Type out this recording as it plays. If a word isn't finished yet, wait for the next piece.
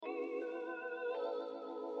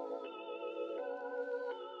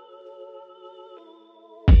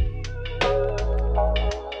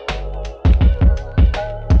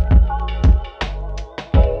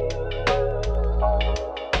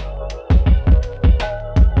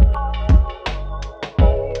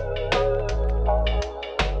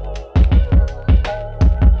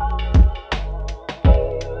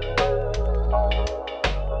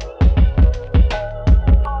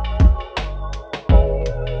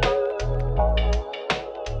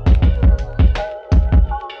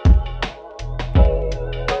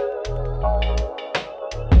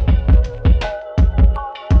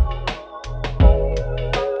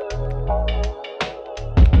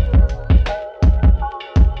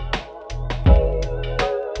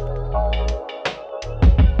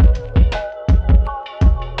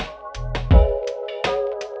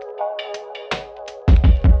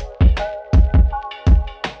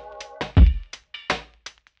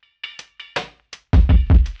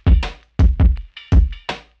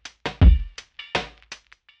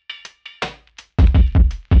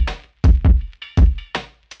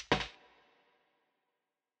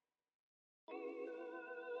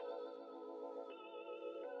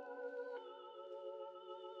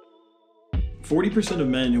40% of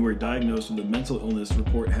men who are diagnosed with a mental illness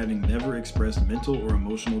report having never expressed mental or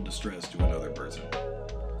emotional distress to another person.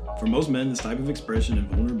 For most men, this type of expression and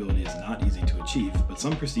vulnerability is not easy to achieve, but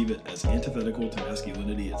some perceive it as antithetical to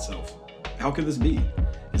masculinity itself. How could this be?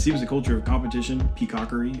 It seems a culture of competition,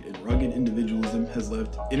 peacockery, and rugged individualism has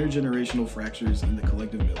left intergenerational fractures in the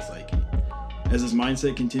collective male psyche. As this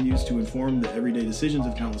mindset continues to inform the everyday decisions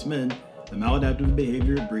of countless men, the maladaptive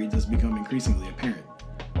behavior it breeds has become increasingly apparent.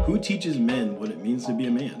 Who teaches men what it means to be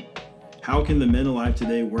a man? How can the men alive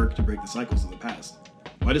today work to break the cycles of the past?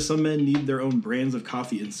 Why do some men need their own brands of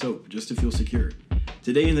coffee and soap just to feel secure?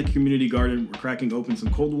 Today in the community garden, we're cracking open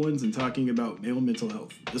some cold ones and talking about male mental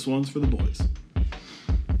health. This one's for the boys.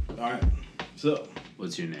 All right. So,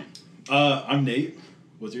 what's your name? I'm Nate.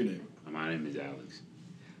 What's your name? My name is Alex.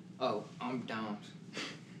 Oh, I'm Dom.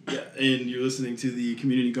 Yeah, and you're listening to the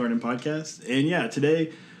Community Garden podcast. And yeah,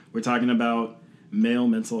 today we're talking about male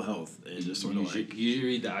mental health. And just sort of you should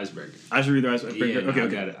read the icebreaker. I should read the icebreaker? Yeah,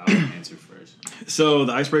 okay. I'll answer first. So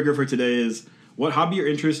the icebreaker for today is, what hobby or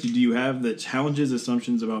interest do you have that challenges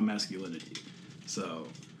assumptions about masculinity? So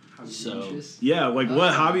yeah, like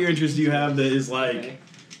what hobby or interest do you have that is like,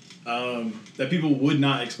 that people would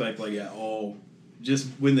not expect like at all, just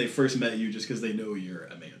when they first met you, just because they know you're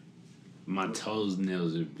a man? My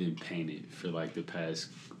toenails have been painted for like the past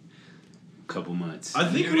couple months. I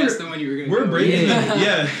think that's the one you were gonna we're breaking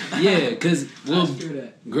yeah. Yeah, because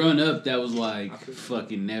growing up, that was like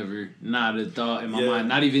fucking never, not a thought in my mind.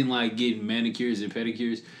 Not even like getting manicures and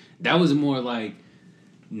pedicures. That was more like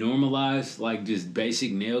normalized, like just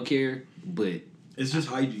basic nail care. But it's just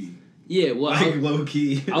hygiene. Yeah, well, like low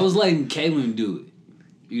key. I was letting Kaylin do it.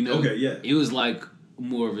 You know? Okay, yeah. It was like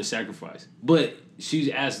more of a sacrifice. But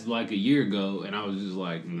she asked like a year ago, and I was just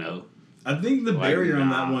like, no. I think the barrier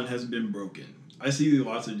on that one has been broken. I see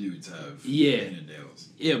lots of dudes have painted nails.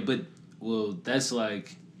 Yeah, but, well, that's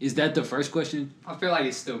like, is that the first question? I feel like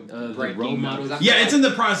it's still breaking role models. Yeah, it's in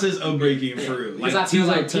the process of breaking through. Because I feel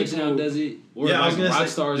like Touchdown does it. Or I was gonna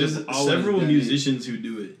say, there's several musicians who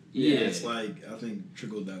do it. Yeah, it's like, I think,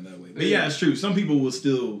 trickled down that way. But yeah, it's true. Some people will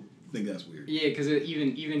still think that's weird. Yeah, because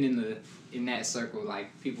even in that circle,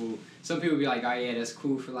 like some people be like, oh yeah, that's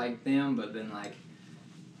cool for like them, but then like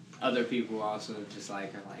other people also just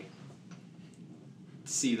like are like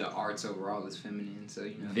see the arts overall as feminine. So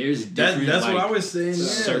you know, there's different. That's like, what I was saying.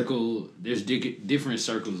 Circle. There's different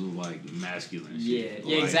circles of like masculine. Yeah, shit.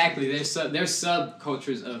 yeah, exactly. There's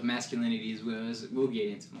subcultures of masculinity as well. We'll get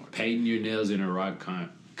into more. Painting your nails in a rock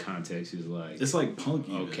context is like, it's like punk.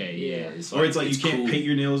 Even. Okay, yeah. It's like you can't paint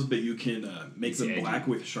your nails, but you can make them black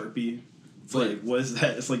with Sharpie. It's like, what is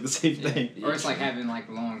that? It's like the same thing. Or it's like having like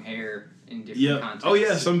long hair in different contexts. Oh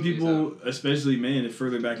yeah, some people, especially men, if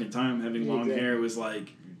further back in time, having long hair was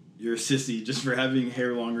like, you're a sissy just for having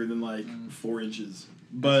hair longer than like 4 inches.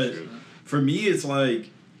 But for me, it's like,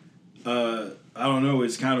 I don't know,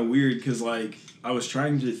 it's kind of weird because like I was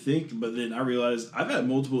trying to think, but then I realized I've had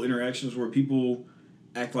multiple interactions where people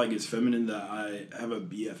act like it's feminine that I have a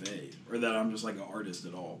BFA or that I'm just like an artist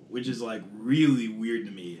at all, which is like really weird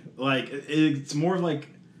to me. Like it's more of like,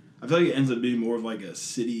 I feel like it ends up being more of like a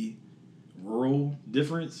city rural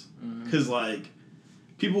difference because like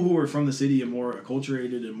people who are from the city and more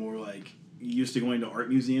acculturated and more like used to going to art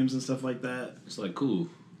museums and stuff like that, it's like cool.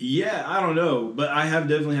 Yeah, I don't know, but I have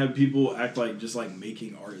definitely had people act like just like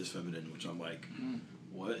making art is feminine, which I'm like,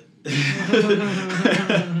 what?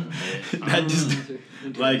 That just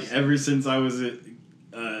like ever since I was a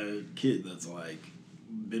kid, that's like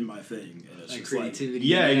been my thing. And it's like just creativity. Like,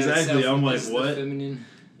 yeah, exactly. I'm like, what? Feminine.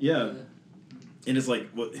 Yeah, and it's like,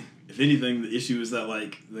 what? If anything, the issue is that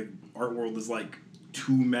like the art world is like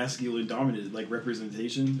too masculine dominated, like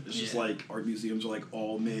representation. It's just like art museums are like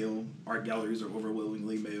all male, art galleries are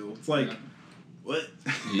overwhelmingly male. It's like, what?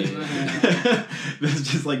 Yeah. That's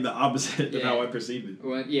just like the opposite of how I perceive it.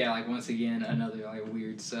 Well, like once again, another like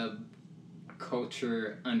weird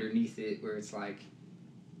subculture underneath it where it's like,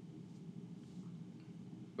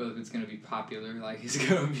 well, if it's gonna be popular, like it's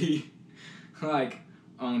gonna be like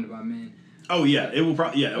owned by men. Oh yeah, it will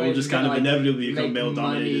probably it will just kind of inevitably become male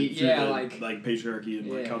dominated through the, like patriarchy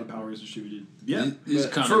and like how the power is distributed. Yeah, this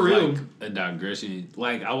kind for of real. Like a digression.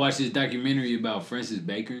 Like I watched this documentary about Francis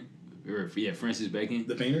Bacon, Francis Bacon,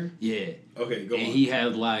 the painter. Yeah. Okay, go on. And he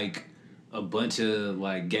had like a bunch of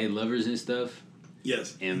like gay lovers and stuff.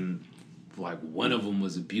 Yes. And like one of them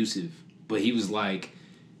was abusive, but he was like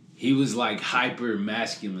hyper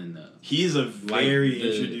masculine though. He's a very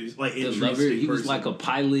interesting lover. He person. was like a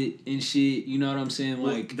pilot and shit. You know what I'm saying?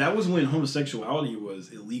 Well, like that was when homosexuality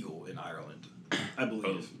was illegal in Ireland, I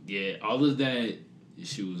believe. Yeah, all of that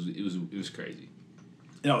shit was crazy.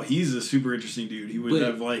 No, he's a super interesting dude. He would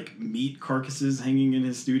have like meat carcasses hanging in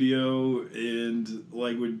his studio and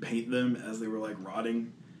like would paint them as they were like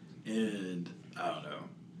rotting, and I don't know.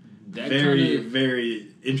 Very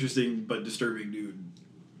interesting but disturbing dude.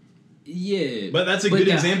 Yeah, but that's a good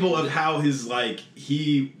example of how his like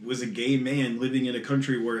he was a gay man living in a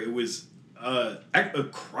country where it was a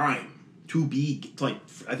crime to be like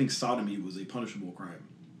I think sodomy was a punishable crime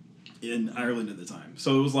in Ireland at the time.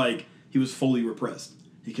 So it was like he was fully repressed.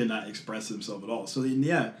 He could not express himself at all. So he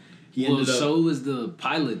ended up. So was the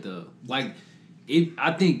pilot though. Like,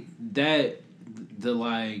 I think that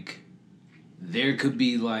there could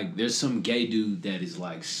be like there's some gay dude that is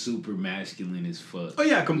like super masculine as fuck. Oh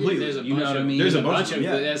yeah, completely. Yeah, you know what I mean? There's a bunch of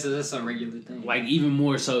yeah. That's a regular thing. Like even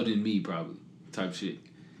more so than me probably type shit.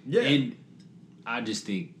 Yeah, and I just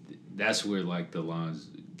think that's where like the lines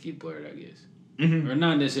get blurred, I guess, or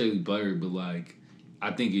not necessarily blurred, but like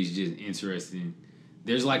I think it's just interesting.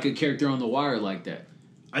 There's like a character on The Wire like that.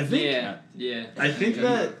 I think. Yeah. I think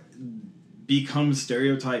that becomes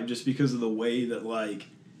stereotype just because of the way that like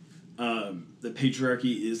the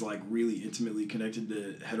patriarchy is like really intimately connected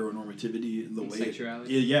to heteronormativity in the way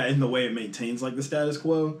sexuality. In the way it maintains like the status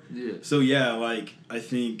quo. Yeah. So yeah, like I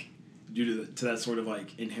think due to that sort of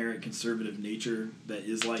like inherent conservative nature that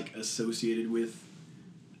is like associated with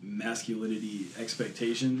masculinity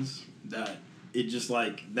expectations, that it just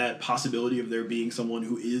like that possibility of there being someone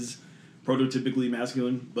who is prototypically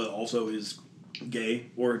masculine but also is gay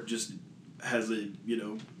or just has a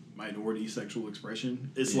minority sexual expression.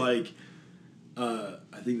 It's like I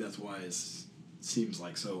think that's why it seems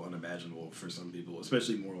like so unimaginable for some people,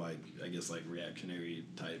 especially more like I guess like reactionary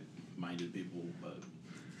type minded people. But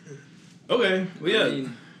okay, well, yeah, I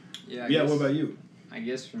yeah. guess, What about you? I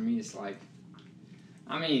guess for me it's like,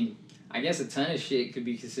 I guess a ton of shit could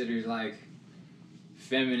be considered like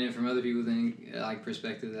feminine from other people than like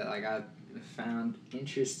perspective that like I found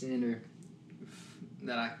interesting or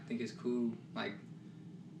that I think is cool. Like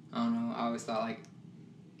I don't know. I always thought like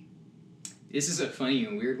this is a funny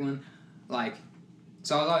and weird one. Like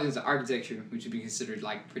so I was always into architecture, which would be considered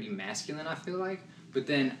like pretty masculine. I feel like, but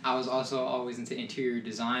then I was also always into interior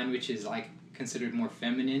design, which is like considered more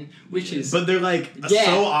feminine. Which is but they're like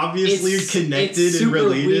so obviously connected and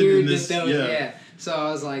related in this. So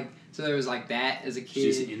I was like. So there was like that as a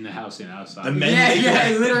kid. Just in the house and outside.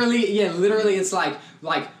 Literally, it's like,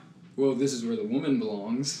 well, this is where the woman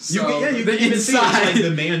belongs. So you can even see it's like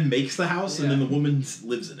the man makes the house and then the woman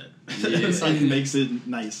lives in it. Yeah. And makes it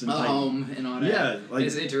nice and tight. And all that. Yeah, like,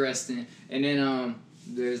 it's interesting. And then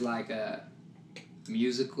there's like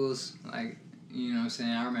musicals, like you know what I'm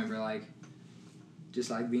saying. I remember like just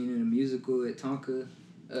like being in a musical at Tonka,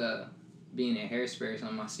 being in Hairspray or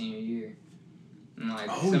something my senior year. And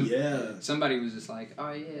like, somebody was just like,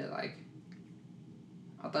 oh yeah, like,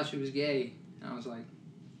 I thought she was gay. And I was like,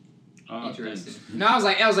 interesting. Thanks. No, I was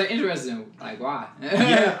like, interesting. Like, why?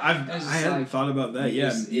 Yeah, I hadn't thought about that.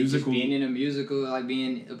 Yeah, musical. Being in a musical, like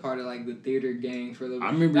being a part of like the theater gang for a little bit.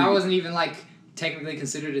 I remember. I wasn't even like technically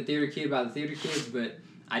considered a theater kid by the theater kids, but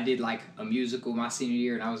I did like a musical my senior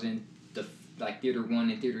year, and I was in the like Theater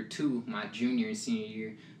 1 and Theater 2 my junior and senior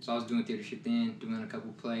year. So I was doing theater shit then, doing a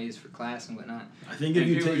couple plays for class and whatnot. I think if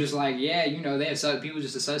people were just like, yeah, you know, people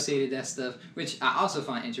just associated that stuff, which I also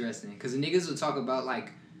find interesting because the niggas would talk about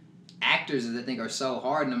like actors that they think are so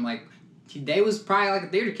hard, and I'm like, they was probably like a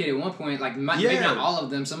theater kid at one point. Like maybe not all of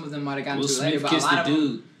them. Some of them might have gotten to it later, but a lot of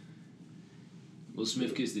them. Will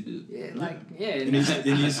Smith kissed the dude. Yeah, and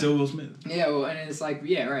he's still Will Smith. Yeah, well, and it's like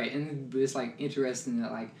right, and it's like interesting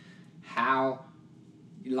that like how.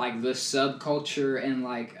 Like the subculture and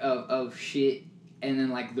like of shit, and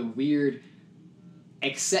then like the weird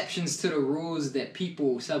exceptions to the rules that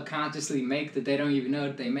people subconsciously make that they don't even know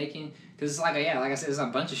that they're making. Because it's like like I said, there's a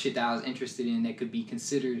bunch of shit that I was interested in that could be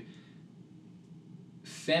considered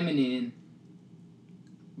feminine,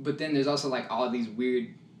 but then there's also like all these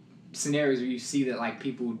weird scenarios where you see that like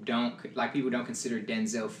people don't consider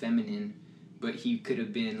Denzel feminine, but he could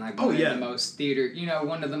have been like one of the most theater,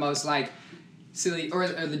 one of the most like. Silly, or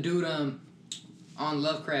the dude on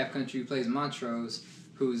Lovecraft Country who plays Montrose,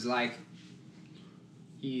 who's like,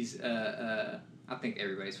 he's I think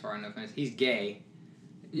everybody's far enough. He's gay,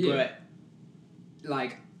 but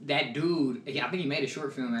like that dude, I think he made a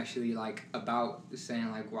short film actually like about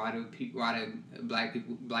saying like why do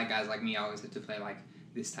black guys like me always have to play like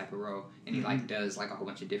this type of role, and he like does like a whole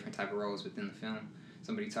bunch of different type of roles within the film.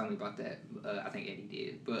 Somebody told me about that. I think Eddie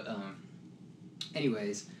did, but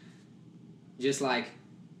anyways. Just like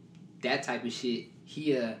that type of shit,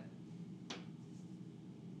 he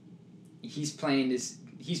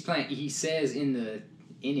says in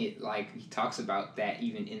in it, like, he talks about that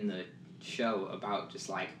even in the show, about just,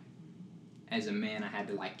 like, as a man, I had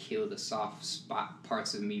to, like, kill the soft spot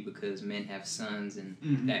parts of me because men have sons, and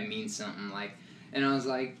that means something, like, and I was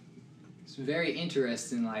like, it's very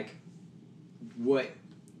interesting, like, what,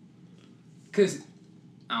 because,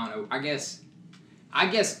 I don't know, I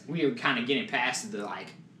guess we were kind of getting past the,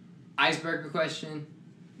 like, icebreaker question.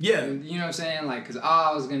 Yeah. You know what I'm saying? Like, because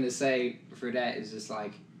all I was going to say for that is just,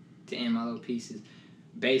 like, to end my little pieces,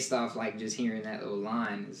 based off, like, just hearing that little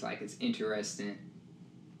line, it's, like, it's interesting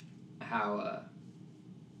how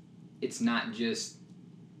it's not just,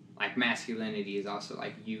 like, masculinity is also,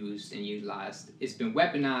 like, used and utilized. It's been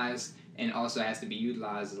weaponized and also has to be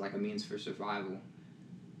utilized as, like, a means for survival.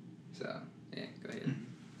 So, yeah, go ahead.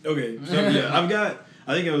 Okay, so, yeah,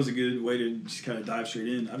 I think that was a good way to just kind of dive straight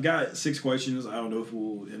in. I've got 6 questions. I don't know if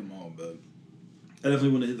we'll hit them all, but I definitely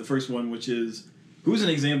want to hit the first one, which is, who's an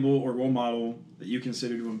example or role model that you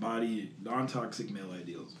consider to embody non-toxic male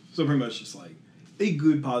ideals? So pretty much just, like, a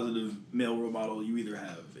good, positive male role model you either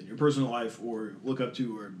have in your personal life or look up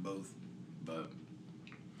to, or both. But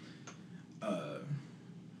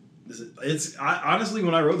honestly,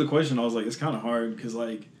 when I wrote the question, I was like, it's kind of hard because,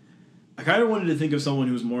 like, I kind of wanted to think of someone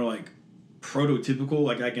who's more, like, prototypical.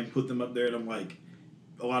 Like, I can put them up there and I'm like,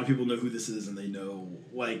 a lot of people know who this is and they know,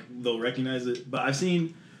 like, they'll recognize it. But I've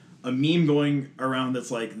seen a meme going around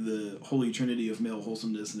that's like the holy trinity of male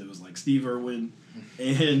wholesomeness, and it was like Steve Irwin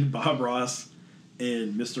and Bob Ross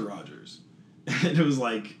and Mr. Rogers. And it was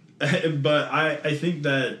like, but I think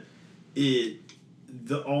that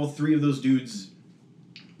all 3 of those dudes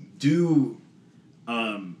do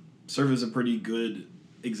serve as a pretty good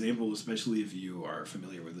example, especially if you are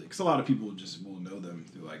familiar with it, because a lot of people just will know them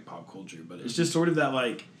through, like, pop culture. But it's just sort of that,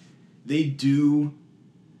 like, they do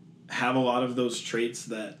have a lot of those traits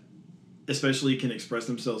that especially can express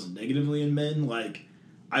themselves negatively in men. Like,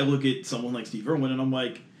 I look at someone like Steve Irwin and I'm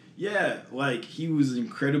like, yeah, like, he was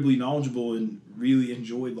incredibly knowledgeable and really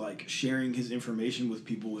enjoyed, like, sharing his information with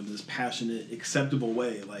people in this passionate, acceptable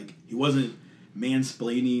way. Like, he wasn't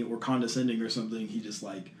mansplaining or condescending or something. He just,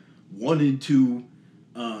 like, wanted to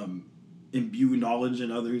imbue knowledge in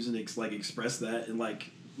others and express that, and,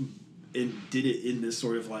 like, and did it in this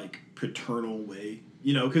sort of, like, paternal way,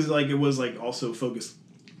 you know, because, like, it was, like, also focused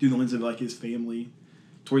through the lens of, like, his family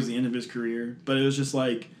towards the end of his career. But it was just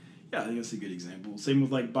like, yeah, I think that's a good example. Same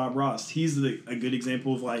with, like, Bob Ross. He's a good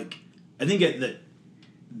example of, like, I think at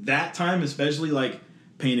that time especially, like,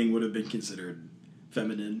 painting would have been considered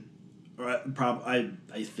feminine, or I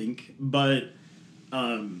think, but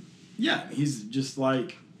yeah, he's just,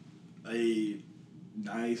 like, a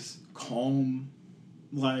nice, calm,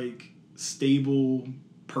 like, stable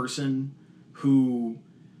person who,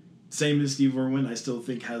 same as Steve Irwin, I still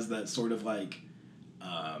think has that sort of, like,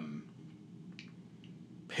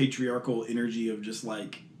 patriarchal energy of just,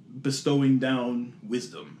 like, bestowing down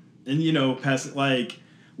wisdom. And, you know, like,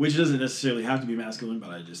 which doesn't necessarily have to be masculine, but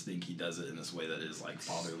I just think he does it in this way that is, like,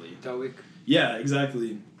 fatherly. Stoic. Yeah,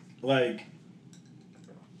 exactly. Like,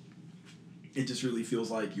 it just really feels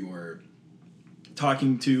like you're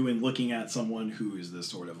talking to and looking at someone who is this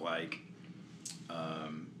sort of, like,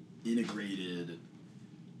 integrated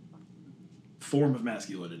form of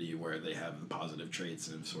masculinity where they have the positive traits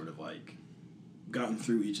and have sort of, like, gotten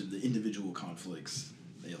through each of the individual conflicts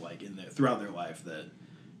they, like, throughout their life that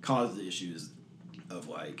cause the issues of,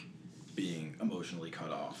 like, being emotionally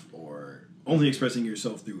cut off or only expressing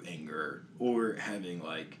yourself through anger or having,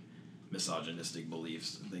 like, misogynistic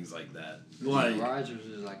beliefs and things like that. Like, Rogers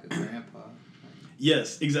is like a grandpa.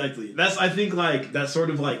 Yes, exactly. I think, like, that sort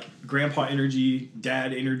of, like, grandpa energy,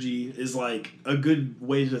 dad energy is, like, a good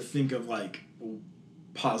way to think of, like,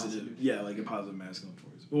 positive. Yeah, like a positive masculine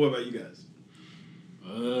force. But what about you guys?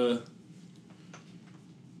 I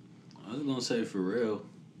was gonna say Pharrell.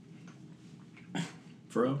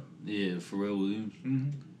 Pharrell? Yeah, Pharrell Williams. Mm-hmm.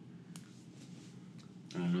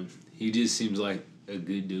 I don't know. He just seems like a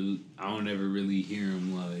good dude. I don't ever really hear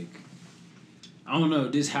him, like, I don't know,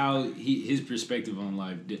 just how his perspective on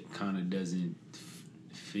life kind of doesn't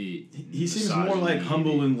fit. He seems more, like,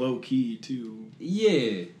 humble and low key too.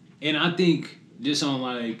 Yeah, and I think just on,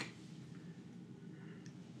 like,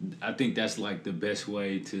 I think that's, like, the best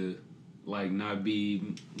way to, like, not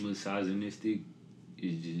be misogynistic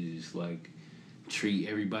is just, like, treat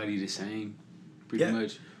everybody the same, pretty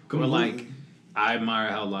much. Or, like, I admire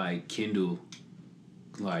how, like, Kendall,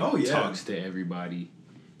 like, talks to everybody.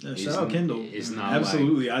 Yeah, shout out Kendall. It's not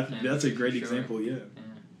absolutely. Like, that's a great example. Yeah.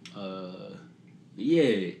 Yeah.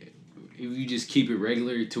 If you just keep it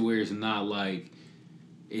regular to where it's not, like,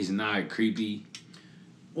 it's not creepy.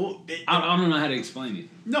 Well, I don't know how to explain it.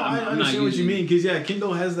 No, I understand what you mean, because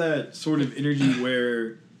Kendall has that sort of energy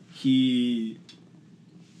where he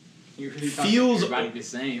feels everybody the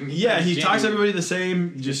same. Yeah, he talks to everybody the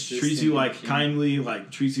same. Just treats you like kindly, like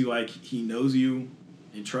treats you like he knows you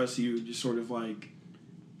and trusts you. Just sort of like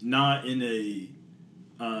not in a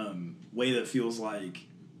way that feels like,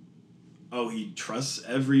 oh, he trusts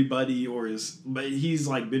everybody but he's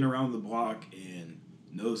like been around the block and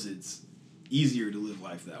knows it's easier to live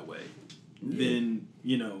life that way than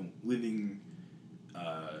living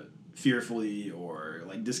fearfully or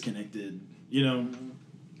like disconnected.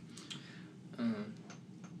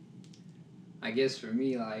 I guess for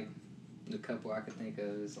me, like, the couple I could think of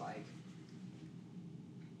is, like...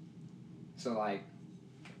 So, like,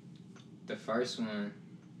 the first one,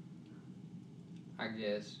 I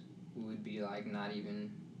guess, would be, like, not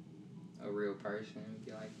even a real person. It would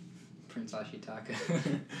be, like, Prince Ashitaka.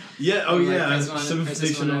 Yeah, oh, yeah. Some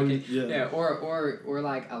fictional... Yeah, or,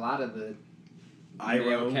 like, a lot of the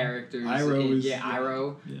male characters.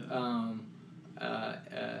 Iroh. Yeah.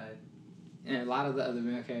 And a lot of the other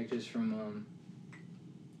male characters from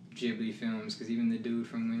Ghibli films, because even the dude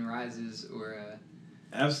from Wind Rises, or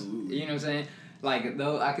absolutely, you know what I'm saying? Like,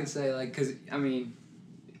 though I could say, like, because I mean,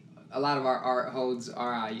 a lot of our art holds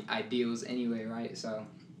our ideals anyway, right? So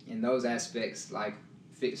in those aspects, like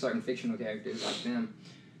certain fictional characters like them,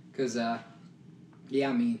 because I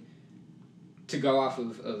mean, to go off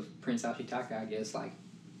of Prince Ashitaka, I guess, like,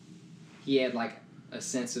 he had like a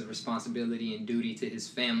sense of responsibility and duty to his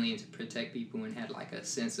family and to protect people, and had like a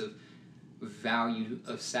sense of value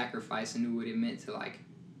of sacrifice and knew what it meant to like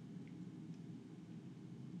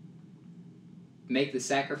make the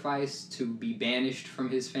sacrifice to be banished from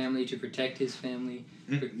his family to protect his family,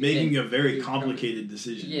 making a very complicated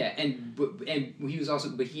decision. Yeah, and he was also,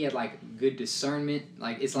 but he had like good discernment.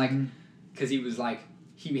 Like, it's like, because he was like,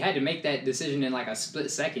 he had to make that decision in like a split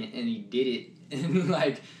second, and he did it, and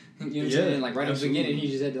like, you know what I'm saying? Like, right at the beginning,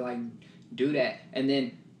 he just had to, like, do that. And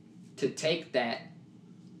then to take that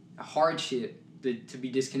hardship, to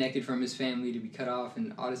be disconnected from his family, to be cut off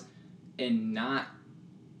and all this, and not,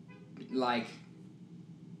 like,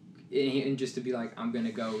 and just to be like, I'm going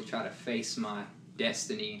to go try to face my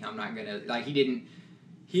destiny. I'm not going to, like, he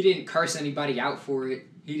didn't curse anybody out for it.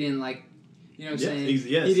 He didn't, like, you know what I'm saying?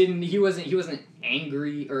 Yes. He wasn't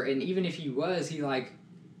angry, and even if he was, he, like,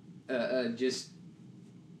 just...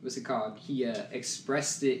 What's it called? He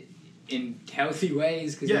expressed it in healthy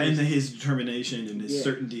ways. And his determination and his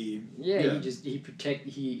certainty. Yeah,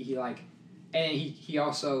 he he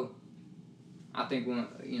also, I think, when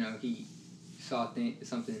he saw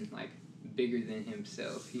something like bigger than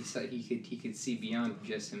himself. He could see beyond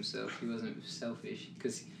just himself. He wasn't selfish,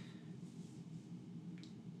 because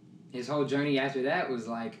his whole journey after that was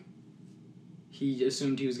like, he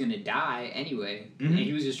assumed he was going to die anyway, and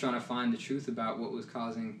he was just trying to find the truth about what was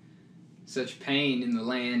causing such pain in the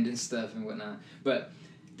land and stuff and whatnot. But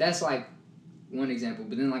that's, like, one example.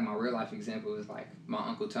 But then, like, my real-life example is, like, my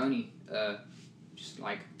Uncle Tony, just,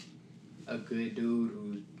 like, a good dude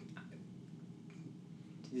who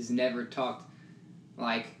has never talked,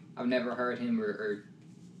 like, I've never heard him or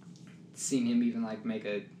seen him even, like, make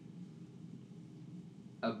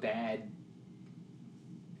a bad...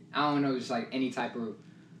 I don't know, just like any type of...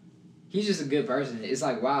 He's just a good person. It's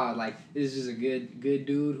like, wow, like, this is just a good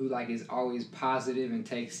dude who, like, is always positive and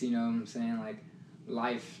takes, you know what I'm saying, like,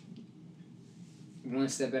 life one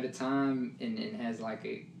step at a time, and has, like,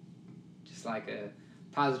 a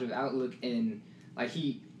positive outlook. And, like,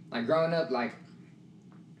 he, like, growing up, like,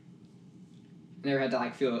 never had to,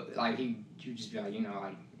 like, feel, like, he would just be like,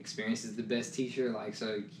 like, experience is the best teacher, like,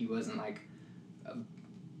 so he wasn't, like...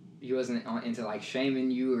 He wasn't into, like,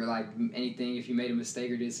 shaming you or, like, anything if you made a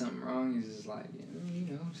mistake or did something wrong. He's just like, you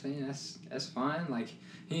know what I'm saying, that's fine. Like,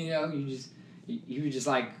 he was just,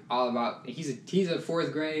 like, all about... He's a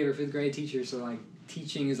 4th grade or 5th grade teacher, so, like,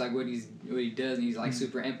 teaching is, like, what he does, and he's, like,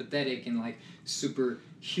 super empathetic and, like, super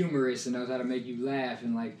humorous and knows how to make you laugh,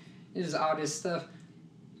 and, like, it's just all this stuff,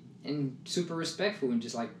 and super respectful, and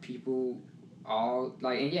just, like, people... all,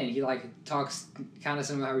 like, and he, like, talks kind of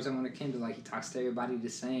similar how we're talking about Kendall, like, he talks to everybody the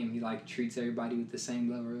same. He, like, treats everybody with the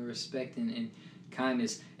same level of respect and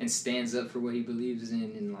kindness, and stands up for what he believes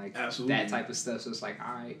in, and, like, absolutely, that type of stuff. So it's like,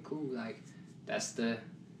 all right, cool, like, that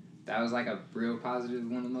was, like, a real positive,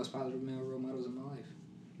 one of the most positive male role models in my life.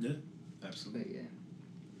 Yeah, absolutely.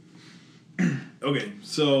 But, yeah. Okay,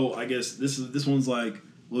 so I guess this one's, like,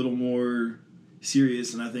 a little more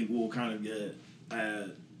serious, and I think we'll kind of get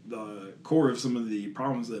at the core of some of the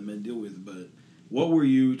problems that men deal with. But what were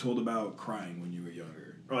you told about crying when you were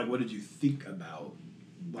younger? Or, like, what did you think about?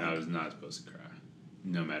 Like, I was not supposed to cry.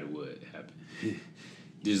 no matter what happened.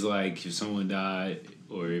 Just like if someone died,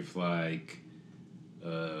 or if like,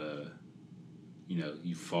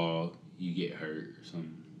 you fall, you get hurt or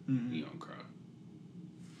something, you don't cry.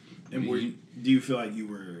 And do you feel like you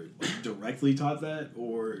were directly taught that,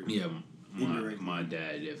 or yeah, my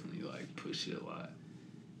dad definitely like pushed it a lot,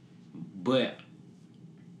 but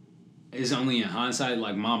it's only in hindsight.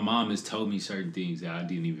 Like my mom has told me certain things that I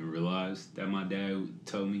didn't even realize that my dad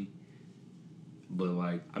told me. But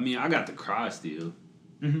like, I mean, I got to cry still,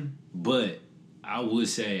 but I would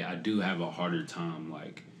say I do have a harder time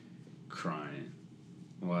like crying,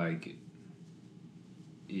 like.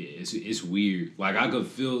 Yeah, it's weird. Like, I could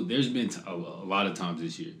feel... There's been a lot of times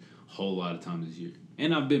this year. A whole lot of times this year.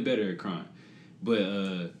 And I've been better at crying.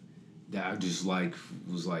 But, that I just, like,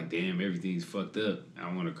 was like, damn, everything's fucked up.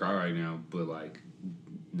 I want to cry right now. But, like,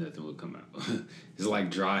 nothing would come out. It's like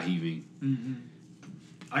dry heaving. Mm-hmm.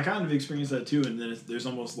 I kind of experienced that, too. And then there's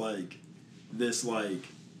almost, like, this, like...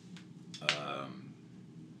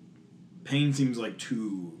 pain seems, like,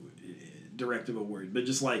 too... directive a word, but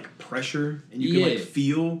just like pressure, and you can like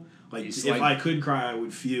feel like it's if I could cry, I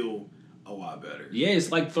would feel a lot better. Yeah,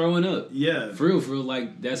 it's like throwing up. Yeah, for real.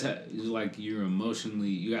 Like that's how it's like you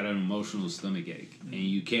got an emotional stomach ache, and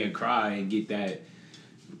you can't cry and get that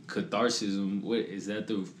catharsis. What is that?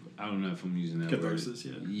 I don't know if I'm using that catharsis.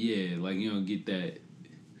 Word. Yeah, like you don't get that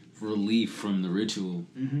relief from the ritual.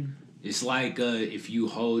 Mm-hmm. It's like if you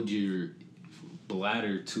hold your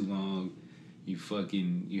bladder too long. You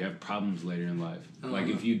have problems later in life. Like,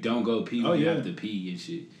 if you don't go pee, you have to pee and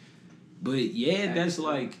shit. But, yeah, that's,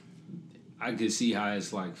 like... I could see how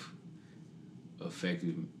it's, like,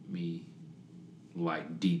 affected me,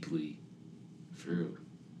 like, deeply. For real.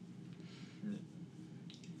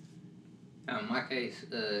 In my case,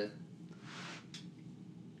 I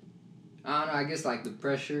don't know, I guess, like, the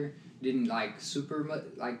pressure didn't, like, super much,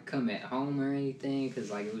 like, come at home or anything. Because,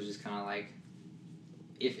 like, it was just kind of, like...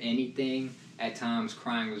 If anything... At times,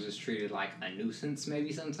 crying was just treated like a nuisance,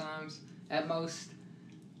 maybe sometimes, at most.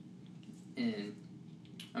 And,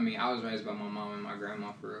 I mean, I was raised by my mom and my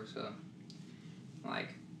grandma, for real, so,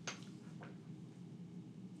 like,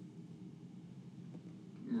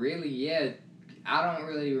 really, yeah, I don't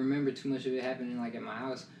really remember too much of it happening, like, at my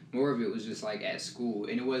house. More of it was just, like, at school,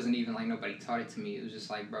 and it wasn't even, like, nobody taught it to me. It was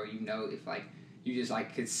just, like, bro, if, like, you just,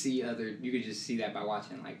 like, you could just see that by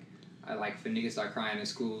watching, like, if a nigga start crying in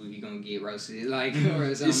school, you gonna get roasted, like,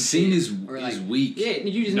 or something. It's seen as weak. Yeah,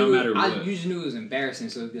 you just no knew matter what. You just knew it was embarrassing,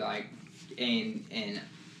 so it'd be like, and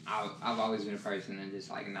I've always been a person and just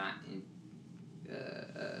like not,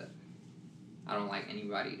 I don't like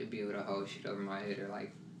anybody to be able to hold shit over my head or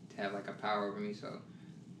like to have like a power over me, so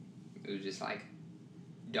it was just like,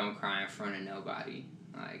 don't cry in front of nobody,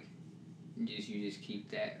 like, you just keep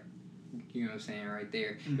that. You know what I'm saying, right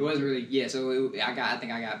there. Mm-hmm. It wasn't really, so I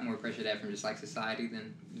think I got more pressure that from just, like, society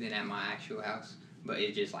than at my actual house. But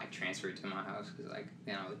it just, like, transferred to my house, because, like,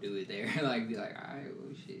 then I would do it there. Like, be like, all right,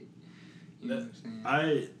 well, shit. You know what I'm saying?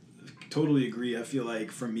 I totally agree. I feel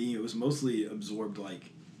like, for me, it was mostly absorbed,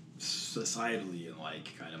 like, societally and,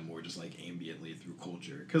 like, kind of more just, like, ambiently through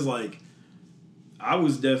culture. Because, like, I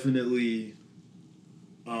was definitely...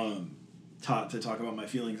 taught to talk about my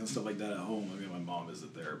feelings and stuff like that at home. I mean, my mom is a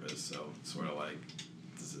therapist, so it's sort of like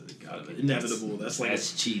this is kind of inevitable. That's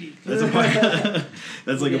cheating. That's a part.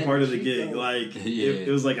 That's like a part of the gig. Like it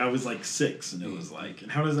was like I was like 6, and it was like,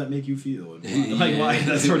 and how does that make you feel? And why? Like why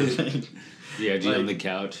that sort of thing. Yeah, like, on the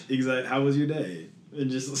couch. Exactly. How was your day? And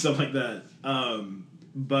just stuff like that.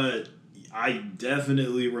 But I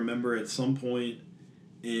definitely remember at some point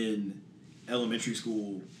in elementary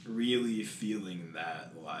school really feeling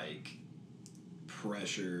that like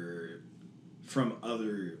pressure from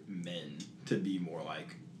other men to be more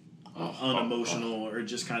like unemotional or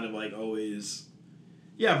just kind of like always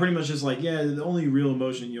pretty much just like the only real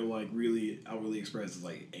emotion you'll like really outwardly express is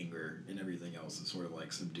like anger, and everything else is sort of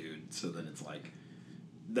like subdued. So then it's like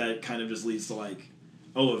that kind of just leads to like,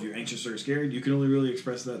 if you're anxious or scared, you can only really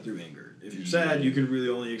express that through anger. If you're sad, you can really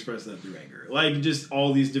only express that through anger. Like just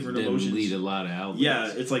all these different emotions lead a lot of outlets.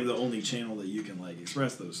 Yeah, it's like the only channel that you can like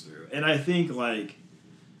express those through. And I think like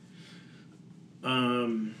I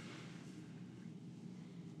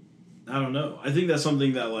don't know. I think that's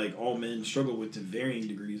something that like all men struggle with to varying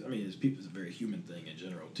degrees. I mean, it's a very human thing in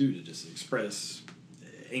general too, to just express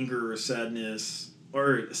anger or sadness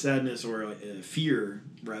or fear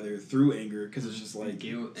rather through anger, because it's just like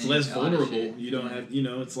it's less vulnerable. You don't have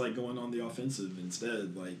it's like going on the offensive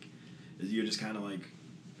instead. Like you're just kind of like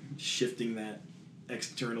shifting that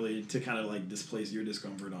externally to kind of like displace your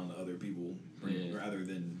discomfort onto other people rather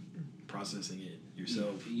than processing it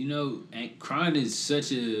yourself. You know, and crying is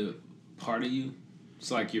such a part of you.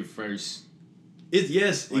 It's like your first.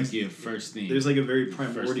 Your first thing. There's like a very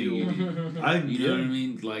primordial. You know what I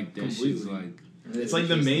mean? Like that shit's like. It's like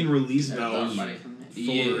the main release valve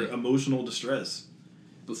for emotional distress.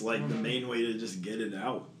 It's like the main way to just get it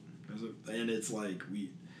out, and it's like we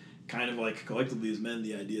kind of like collectively as men,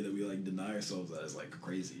 the idea that we like deny ourselves that is like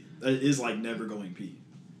crazy. That is like never going pee.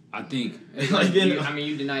 I think like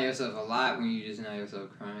you deny yourself a lot when you just deny yourself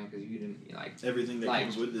crying because you didn't like everything that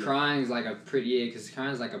comes with it. Crying is like a pretty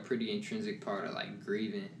crying is like a pretty intrinsic part of like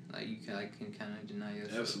grieving. Like you can kind of deny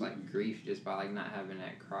yourself like grief just by like not having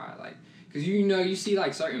that cry. Like because you see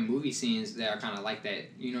like certain movie scenes that are kind of like that.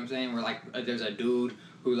 You know what I'm saying? Where like there's a dude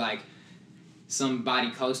who like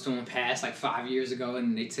somebody close to him passed like 5 years ago,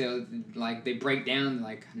 and they break down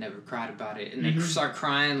like I never cried about it, and they start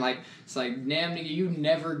crying like it's like damn nigga, you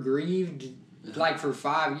never grieved like for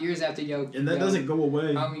 5 years after and that doesn't go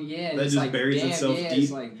away. I mean that just like, buries itself deep,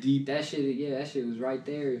 it's like, deep. That shit was right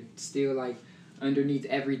there, still like underneath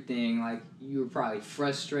everything. Like you were probably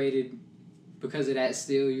frustrated because of that.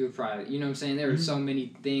 Still, you were probably you know what I'm saying. There were so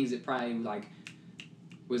many things that probably like.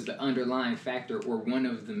 Was the underlying factor or one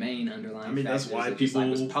of the main underlying factors that's why that people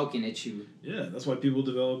just, like, was poking at you. Yeah, that's why people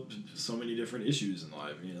develop so many different issues in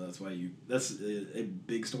life. You know, that's why that's a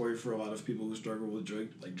big story for a lot of people who struggle with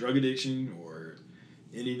drug addiction or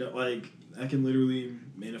any like that can literally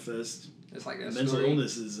manifest. It's like that mental story.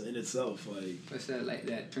 illnesses in itself. Like what's that? Like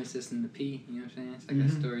that Princess and the Pea. You know what I'm saying? It's like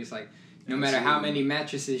that story. It's like no matter how many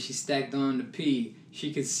mattresses she stacked on the pea.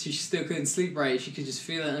 She still couldn't sleep right. She could just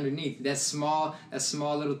feel it underneath. That small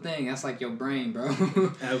little thing. That's like your brain, bro.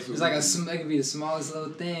 Absolutely. It's like it could be the smallest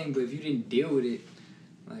little thing, but if you didn't deal with it,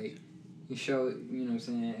 like you show, you know what I'm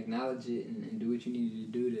saying, acknowledge it and do what you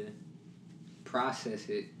needed to do to process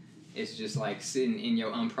it. It's just like sitting in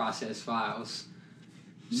your unprocessed files.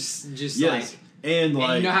 Just yes. like. And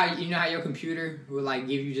like you know how your computer will like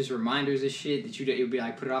give you just reminders of shit that it'll be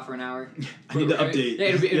like put it off for an hour. I need to update. Yeah,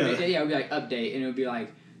 it'll be like update, and it'll be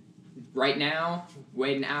like right now,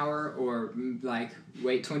 wait an hour, or like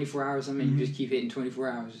wait 24 hours. I mean, you just keep hitting 24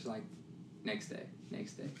 hours, just like next day.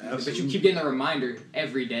 Absolutely. But you keep getting a reminder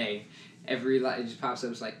every day. It just pops up.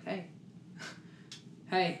 It's like,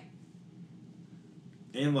 hey.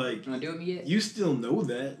 And like, you wanna do it with me yet? You still know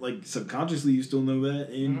that, like subconsciously, you still know that,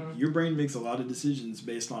 and your brain makes a lot of decisions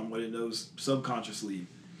based on what it knows subconsciously.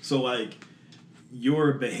 So like,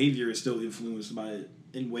 your behavior is still influenced by it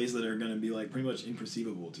in ways that are going to be like pretty much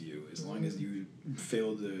imperceivable to you, as long as you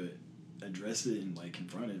fail to address it and like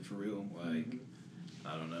confront it for real. Like,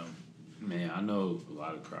 I don't know. Man, I know a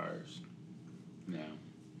lot of criers now.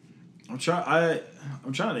 I'm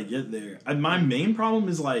trying to get there. My main problem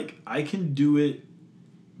is like I can do it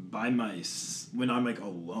when I'm like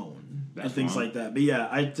alone and things like that. But yeah,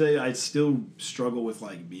 I'd say I still struggle with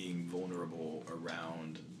like being vulnerable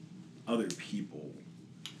around other people.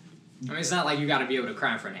 I mean, it's not like you got to be able to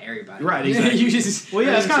cry in front of everybody. Right, exactly. You just, well,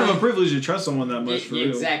 yeah, it's kind of a privilege to trust someone that much for real.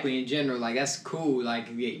 Exactly, in general. Like, that's cool. Like,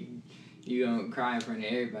 you don't cry in front of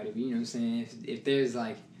everybody. But you know what I'm saying? If there's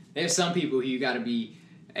some people who you got to be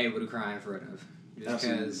able to cry in front of. Just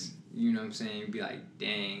because, you know what I'm saying? Be like,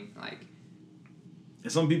 dang, like.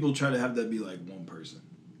 And some people try to have that be like one person.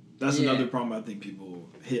 That's another problem I think people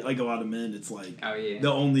hit. Like a lot of men, it's like they'll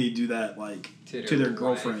only do that like to their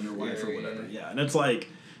girlfriend or wife or whatever. Yeah, and it's like,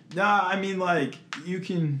 nah. I mean, like you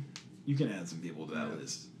can add some people to that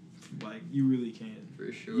list. Like you really can.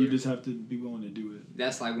 For sure. You just have to be willing to do it.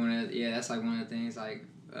 That's like one of the things like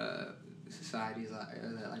societies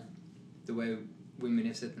like the way women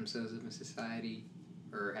have set themselves up in society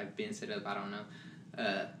or have been set up. I don't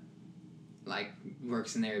know. Like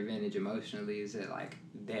works in their advantage emotionally is that like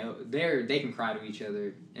they can cry to each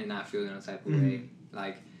other and not feel no type of way,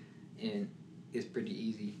 like, and it's pretty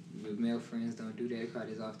easy. With male friends don't do that quite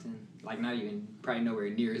as often, like not even probably nowhere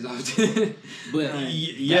near as often. But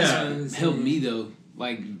that's helped me though.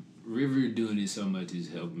 Like River doing it so much has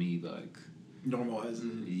helped me like normalize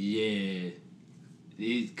it. Yeah,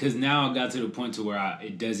 because now I got to the point to where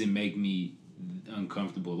it doesn't make me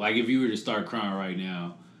uncomfortable. Like if you were to start crying right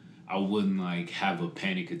now, I wouldn't like have a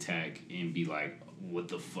panic attack and be like, what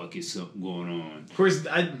the fuck is going on? Of course,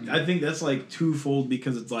 I think that's like twofold,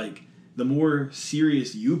 because it's like the more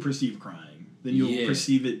serious you perceive crying, then you'll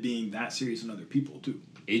perceive it being that serious in other people too.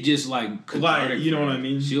 It just like you know what I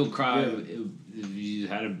mean? She'll cry if you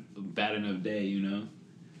had a bad enough day, you know?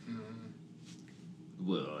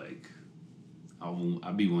 Well, like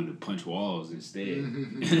I'll be wanting to punch walls instead.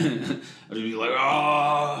 I'll just be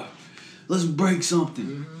like, let's break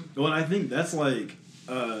something. Well, and I think that's like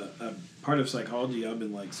part of psychology I've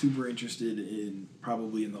been like super interested in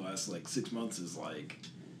probably in the last like 6 months is like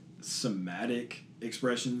somatic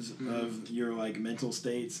expressions of your like mental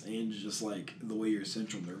states and just like the way your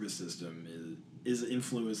central nervous system is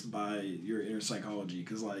influenced by your inner psychology,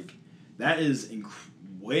 because like that is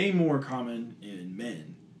way more common in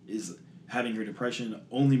men, is having your depression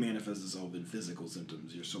only manifests itself in physical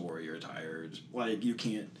symptoms. You're sore, you're tired, like you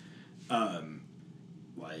can't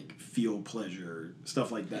like feel pleasure,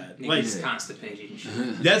 stuff like that. Like constipated.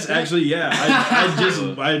 That's actually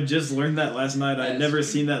I just learned that last night. I'd never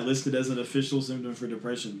seen that listed as an official symptom for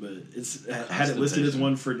depression, but it's had it listed as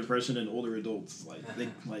one for depression in older adults. Like they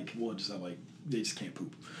they just can't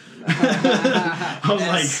poop. I was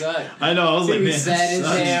like, sucked. I know. I was like, man, sad as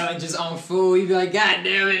hell and just on food. You'd be like, God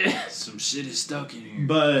damn it, some shit is stuck in here.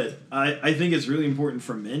 But I think it's really important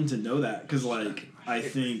for men to know that, because like I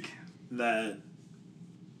think that.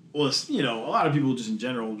 Well, you know, a lot of people just in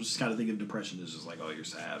general just kind of think of depression as just like, oh, you're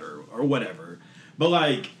sad or whatever. But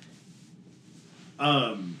like,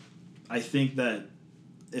 I think that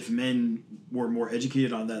if men were more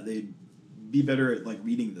educated on that, they'd be better at like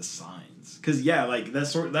reading the signs. Because like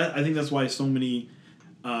I think that's why so many,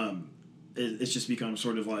 it's just become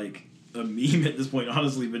sort of like a meme at this point,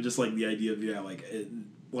 honestly. But just like the idea of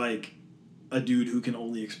like a dude who can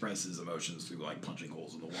only express his emotions through like punching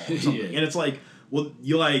holes in the wall or something, and it's like. Well,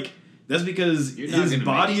 that's because his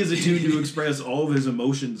body is attuned to express all of his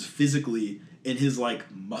emotions physically, and his like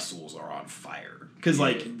muscles are on fire. Because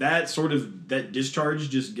like that discharge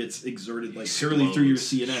just gets exerted like purely through your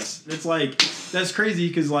CNS. It's like that's crazy,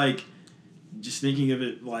 because like just thinking of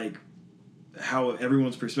it like how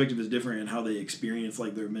everyone's perspective is different and how they experience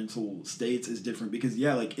like their mental states is different. Because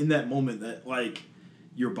like in that moment that like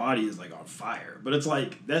your body is like on fire, but it's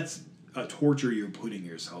like that's a torture you're putting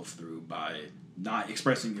yourself through by not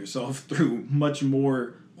expressing yourself through much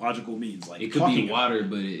more logical means. Like it could be water,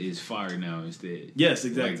 but it is fire now instead. Yes,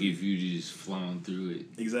 exactly. Like if you just flown through it.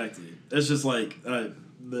 Exactly. It's just like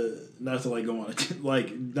not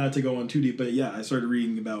to go on too deep, but I started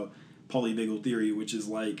reading about polyvagal theory, which is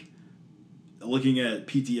like looking at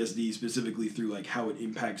PTSD specifically through like how it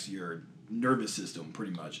impacts your nervous system,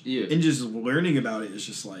 pretty much. Yeah. And just learning about it is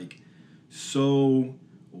just like so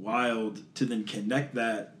wild to then connect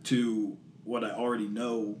that to what I already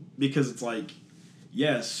know, because it's like,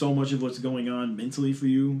 so much of what's going on mentally for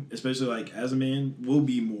you, especially like as a man, will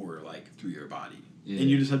be more like through your body, and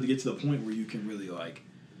you just have to get to the point where you can really like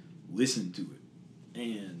listen to it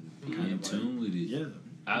and be in tune with it. Yeah,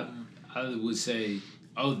 I would say,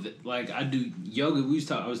 like I do yoga.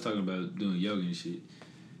 I was talking about doing yoga and shit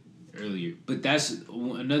earlier, but that's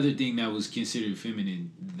another thing that was considered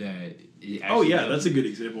feminine that. That's a good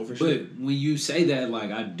example for sure. But when you say that,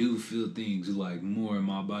 like, I do feel things like more in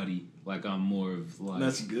my body, like I'm more of like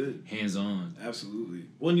that's good, hands on. Absolutely.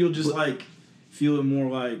 Well, and you'll just like feel it more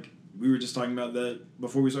like we were just talking about that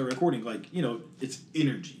before we started recording. Like, you know, it's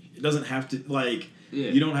energy. It doesn't have to like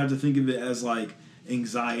you don't have to think of it as like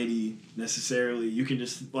anxiety necessarily. You can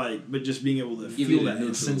just like, but just being able to feel that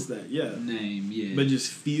and sense that, but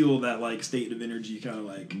just feel that like state of energy, kind of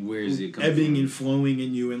like where is it coming ebbing from? And flowing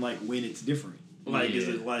in you, and like when it's different. Like is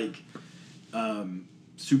it like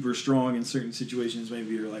super strong in certain situations?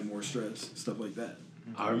 Maybe you're like more stressed, stuff like that.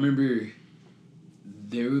 I remember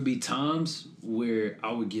there would be times where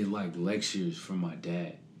I would get like lectures from my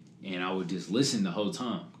dad, and I would just listen the whole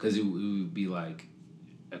time, because it would be like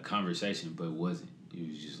a conversation, but it wasn't. It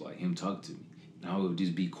was just like him talking to me, and I would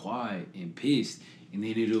just be quiet and pissed, and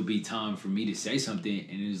then it'll be time for me to say something,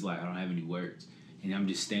 and it's like I don't have any words, and I'm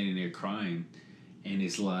just standing there crying, and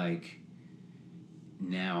it's like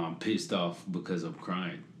now I'm pissed off because I'm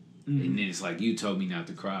crying, and then it's like you told me not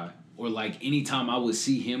to cry, or like anytime I would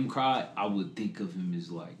see him cry, I would think of him as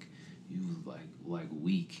like he was like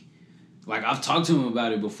weak. Like I've talked to him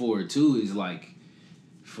about it before too. Is like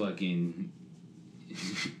fucking.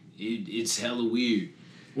 It's hella weird.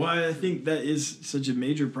 Well, I think that is such a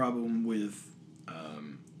major problem with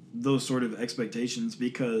those sort of expectations,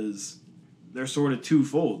 because they're sort of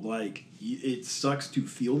twofold. Like, it sucks to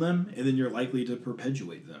feel them, and then you're likely to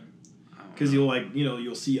perpetuate them. Because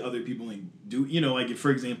you'll see other people do, like, if,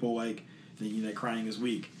 for example, like, thinking that crying is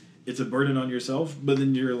weak, it's a burden on yourself, but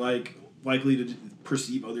then you're, like, likely to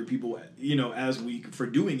perceive other people, as weak for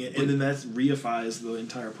doing it, and then that reifies the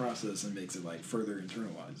entire process and makes it like further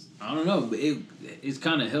internalized. I don't know, but it's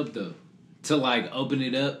kind of helped though to like open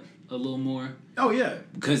it up a little more. Oh yeah,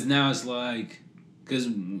 because now it's like, because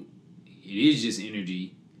it is just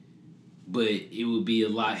energy, but it would be a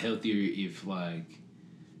lot healthier if like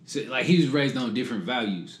he was raised on different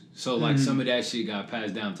values, so like some of that shit got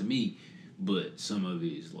passed down to me, but some of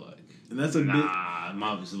it is like And that's a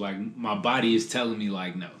my body is telling me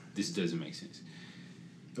like, no, this doesn't make sense.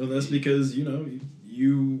 Well, that's because you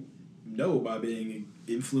know by being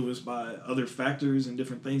influenced by other factors and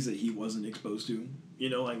different things that he wasn't exposed to.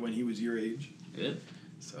 Like when he was your age. Yeah.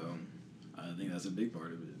 So I think that's a big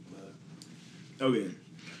part of it. But, okay.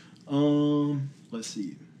 Let's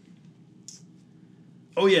see.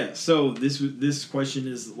 Oh yeah. So this question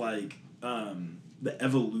is like the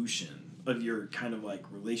evolution of your kind of like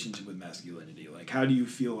relationship with masculinity. Like, how do you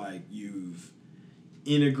feel like you've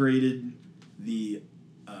integrated the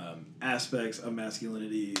aspects of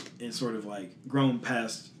masculinity and sort of like grown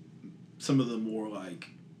past some of the more like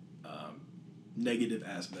negative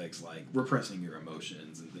aspects, like repressing your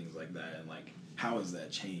emotions and things like that, and like how has that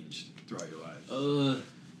changed throughout your life?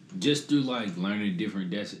 Just through like learning different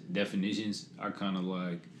definitions, I kind of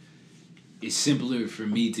like, it's simpler for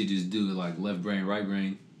me to just do it like left brain, right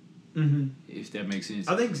brain. Mm-hmm. If that makes sense.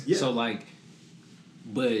 I think, yeah. So like,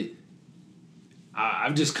 but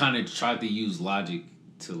I've just kind of tried to use logic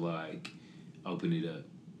to like open it up,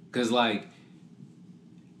 cause like,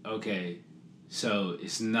 okay, so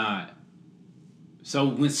it's not. So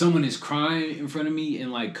when someone is crying in front of me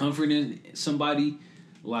and like comforting somebody,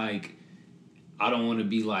 like, I don't want to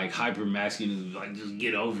be like hyper masculine, like just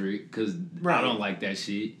get over it, because I don't like that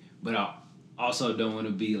shit. But I also don't want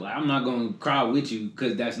to be like, I'm not gonna cry with you,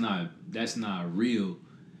 because that's not real.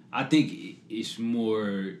 I think it's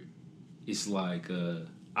more, it's like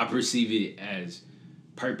I perceive it as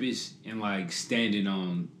purpose and like standing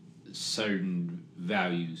on certain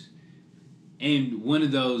values. And one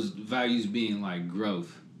of those values being like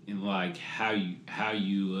growth and like how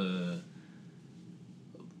you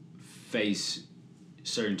face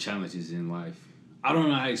certain challenges in life. I don't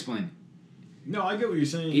know how to explain it. No, I get what you're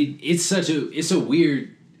saying. It's a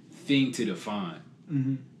weird thing to define.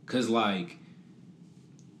 Mm-hmm. 'Cause like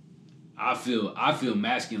I feel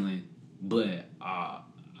masculine, but I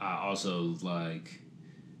also like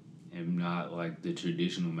am not like the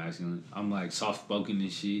traditional masculine. I'm like soft spoken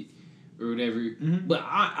and shit or whatever. Mm-hmm. But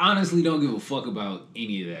I honestly don't give a fuck about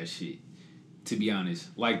any of that shit, to be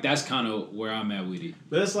honest. Like, that's kind of where I'm at with it.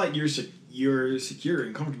 But that's like you're secure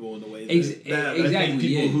and comfortable in the way that, exactly, I think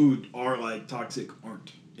people yeah. who are like toxic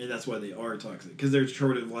aren't. And that's why they are toxic. Because they're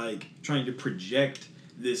sort of like trying to project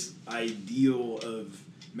this ideal of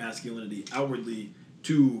masculinity outwardly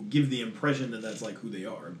to give the impression that that's like who they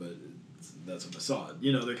are. But that's a facade.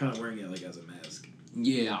 They're kind of wearing it like as a mask.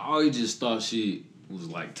 Yeah, I always just thought shit was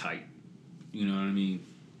like tight. You know what I mean?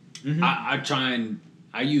 Mm-hmm.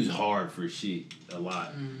 I use hard for shit a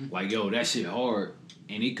lot. Mm-hmm. Like, yo, that shit hard.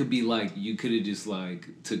 And it could be like, you could have just like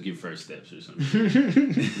took your first steps or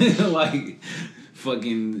something. Like,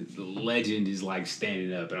 fucking legend is like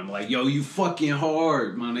standing up. And I'm like, yo, you fucking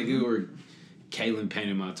hard, my nigga. Or Kaylin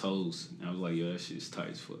painted my toes. And I was like, yo, that shit's tight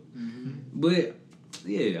as fuck. Mm-hmm. But,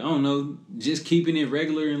 yeah, I don't know. Just keeping it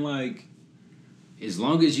regular and like, as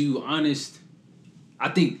long as you honest, I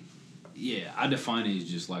think, yeah, I define it as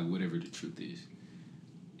just like whatever the truth is.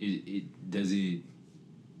 Does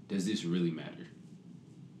this really matter?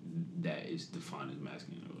 That is defined as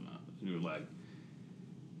masculine or not? You're like,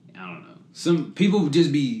 I don't know. Some people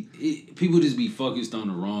just be focused on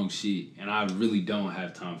the wrong shit, and I really don't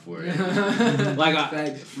have time for it.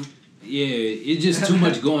 It's just too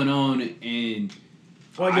much going on, and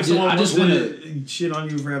well, I just want to shit on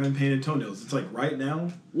you for having painted toenails. It's like right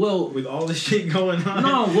now. Well, with all this shit going on.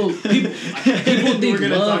 No, well, people think we're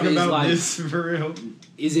gonna love talk is about like this for real.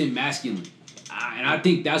 Isn't masculine, and I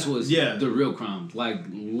think that's what's the real crime. Like,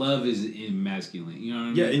 love is in masculine. You know what I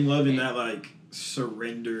mean? Yeah, in love in that like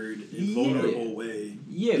surrendered and vulnerable way.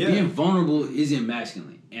 Yeah, being vulnerable isn't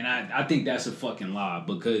masculine, and I think that's a fucking lie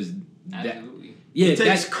because absolutely. It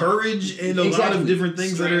takes courage and a lot of different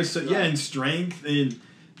things strength, that are and strength and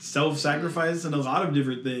self-sacrifice and a lot of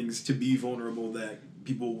different things to be vulnerable that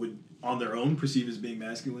people would on their own perceive as being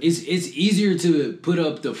masculine. It's easier to put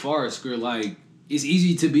up the farce or like it's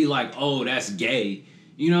easy to be like, oh, that's gay.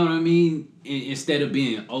 You know what I mean? Instead of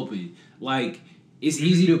being open. Like, it's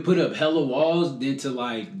easy to put up hella walls than to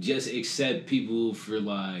like just accept people for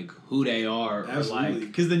like who they are. Absolutely,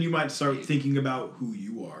 because then you might start thinking about who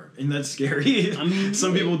you are, and that's scary. I mean,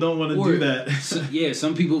 some people don't want to do that.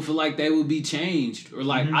 Some people feel like they would be changed, or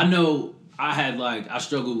like I know I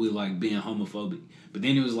struggled with like being homophobic, but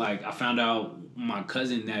then it was like I found out my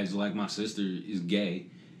cousin that's like my sister is gay,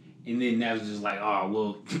 and then that was just like, oh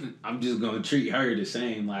well, I'm just gonna treat her the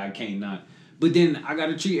same. Like, I can't not. But then I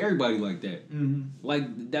gotta treat everybody like that. Mm-hmm.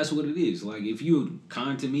 Like, that's what it is. Like, if you're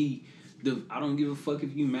kind to me, I don't give a fuck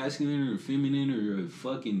if you masculine or feminine or a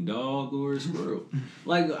fucking dog or a squirrel.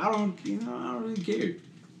 Like, I don't really care.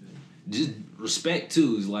 just respect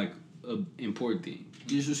too is like an important thing.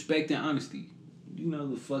 Just respect and honesty. You know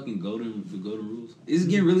the fucking golden rules. It's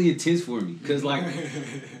getting really intense for me because like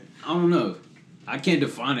I don't know. I can't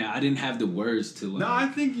define it. I didn't have the words to like. No, I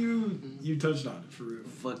think you touched on it for real.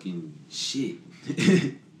 Fucking shit.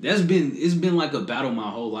 It's been like a battle my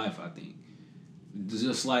whole life. I think.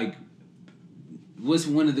 Just like, what's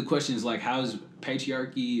one of the questions like? How's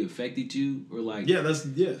patriarchy affected you? Or like. Yeah, that's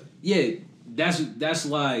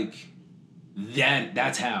like that.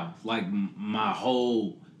 That's how like my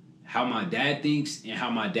whole how my dad thinks and how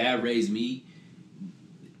my dad raised me.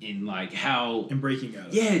 And like how and breaking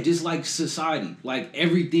out. Yeah, just like society, like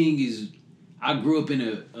everything is. I grew up in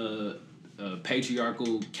a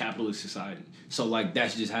patriarchal capitalist society, so like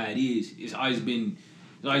that's just how it is. It's always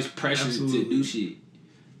pressure Absolutely. to do shit,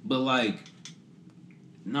 but like,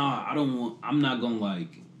 nah, I'm not gonna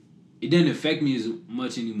like. It doesn't affect me as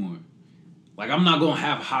much anymore. Like I'm not gonna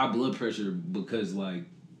have high blood pressure because like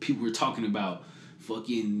people are talking about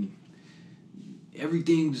fucking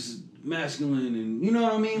everything's masculine and you know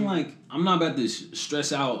what I mean? Like I'm not about to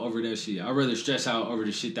stress out over that shit. I'd rather stress out over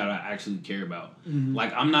the shit that I actually care about. Mm-hmm.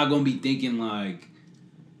 Like I'm not gonna be thinking like,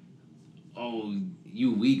 oh,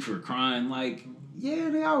 you weak for crying. Like,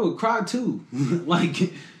 yeah, I would cry too.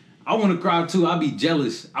 Like I wanna cry too. I'd be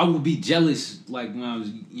jealous. I would be jealous like when I was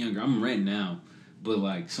younger. I'm ranting now. But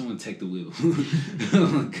like someone take the wheel.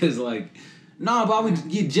 Cause like but I would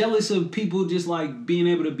get jealous of people just like being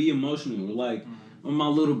able to be emotional or like or my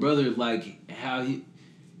little brother, like, how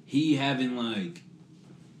he having, like,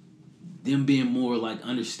 them being more, like,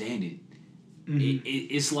 understanding. Mm-hmm.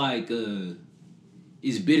 It's like,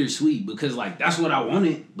 it's bittersweet because, like, that's what I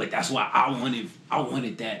wanted, but that's why I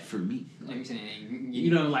wanted that for me. Like,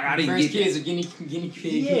 you know, like, I didn't get kids that. Are guinea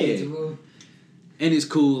kids. Well. And it's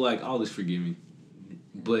cool, like, all is forgiving.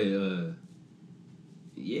 But,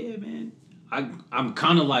 yeah, man. I'm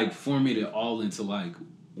kind of, like, forming it all into, like,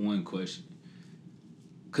 one question.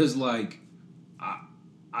 Cause like,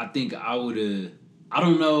 I think I would've. I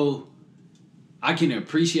don't know. I can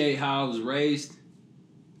appreciate how I was raised,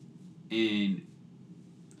 and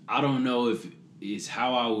I don't know if it's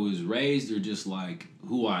how I was raised or just like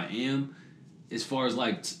who I am, as far as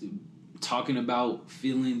like talking about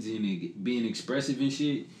feelings and being expressive and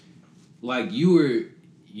shit. Like you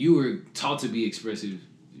were taught to be expressive.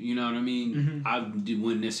 You know what I mean? Mm-hmm. I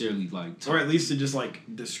wouldn't necessarily like, or at least to just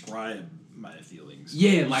like describe my feelings.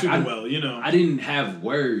 Yeah, like you know. I didn't have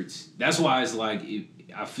words. That's why it's like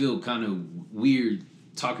I feel kind of weird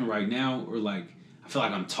talking right now, or like I feel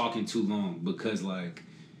like I'm talking too long because like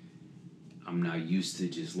I'm not used to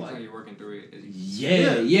just like. How you're working through it.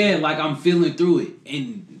 Yeah, like I'm feeling through it,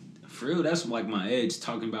 and for real, that's like my edge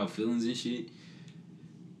talking about feelings and shit.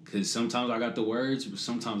 Cause sometimes I got the words, but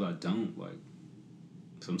sometimes I don't. Like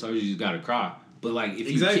sometimes you just gotta cry. But like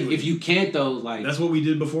if you can't though, like that's what we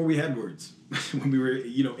did before we had words when we were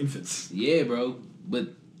infants. Yeah, bro. But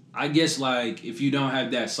I guess like if you don't have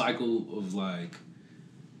that cycle of like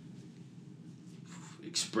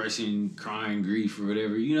expressing, crying, grief or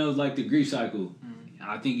whatever, like the grief cycle. Mm-hmm.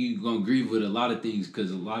 I think you're gonna grieve with a lot of things because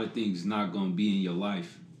a lot of things not gonna be in your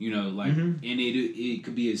life. Like mm-hmm. and it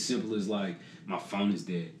could be as simple as like my phone is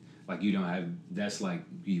dead. Like you don't have. That's like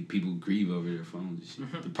people grieve over their phones and shit.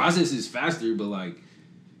 Mm-hmm. The process is faster, but like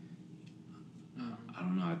I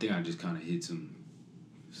don't know. I think I just kind of hit some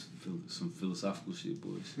philosophical shit,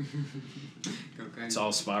 boys. Okay. It's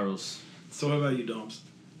all spirals. So what about you, Doms?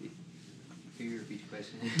 Can you repeat the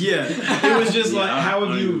question? Yeah, it was just like how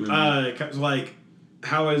have you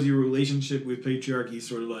how has your relationship with patriarchy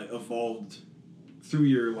sort of like evolved through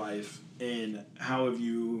your life, and how have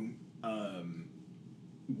you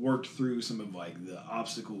worked through some of like the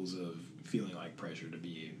obstacles of feeling like pressure to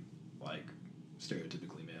be like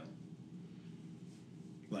stereotypically male,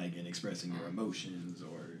 like in expressing your emotions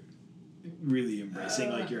or really embracing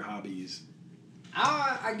like your hobbies?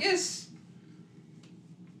 I guess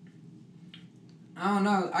I don't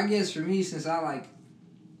know. I guess for me, since I've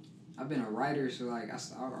been a writer, so like I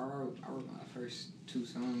wrote my first 2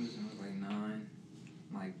 songs when I was like 9,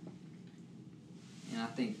 like, and I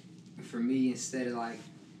think for me, instead of like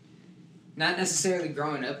not necessarily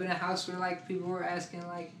growing up in a house where like people were asking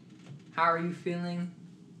like, how are you feeling,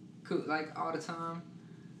 like all the time,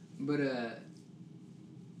 but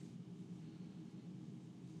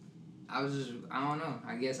I don't know.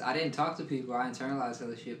 I guess I didn't talk to people. I internalized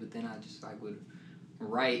other shit, but then I just like would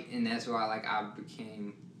write, and that's why like I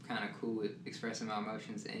became kind of cool with expressing my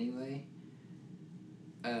emotions anyway.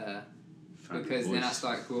 Because then I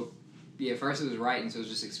started first it was writing, so it was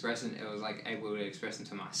just expressing. It was like able to express them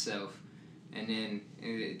to myself, and then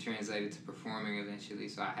it translated to performing eventually.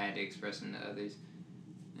 So I had to express them to others,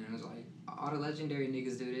 and it was like all the legendary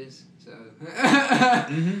niggas do this. So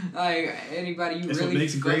like anybody you That's really what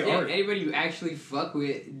makes great art. anybody you actually fuck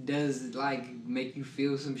with does like make you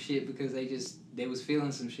feel some shit because they was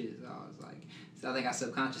feeling some shit. So I was like, so I think I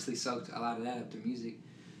subconsciously soaked a lot of that up to music.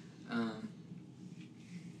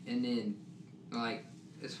 And then, like,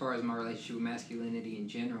 as far as my relationship with masculinity in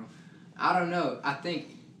general, I don't know. I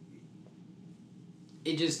think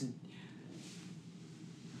it just...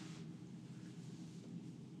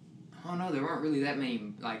 I don't know. There weren't really that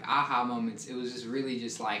many, like, aha moments. It was just really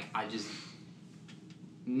just, like, I just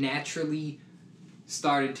naturally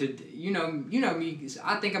started to... You know me.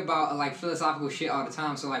 I think about, like, philosophical shit all the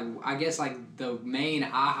time. So, like, I guess, like, the main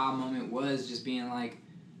aha moment was just being, like...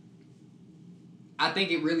 I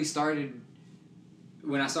think it really started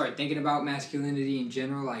when I started thinking about masculinity in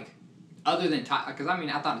general, like, other than... Because, I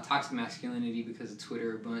mean, I thought of toxic masculinity because of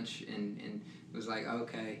Twitter a bunch, and it was like,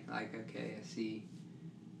 okay, I see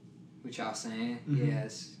what y'all saying. Mm-hmm. Yeah,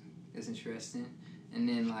 it's interesting. And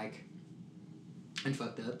then, like... And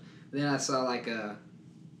fucked up. Then I saw, like,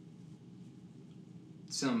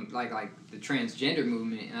 some, like the transgender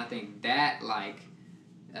movement, and I think that, like,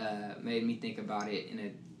 made me think about it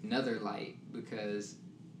in another light, because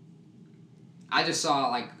I just saw,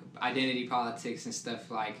 like, identity politics and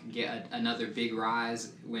stuff, like, get another big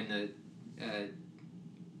rise when the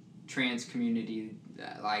trans community,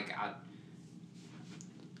 like,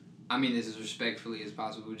 I mean this as respectfully as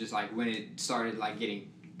possible, just, like, when it started, like,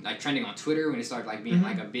 getting, like, trending on Twitter, when it started, like, being,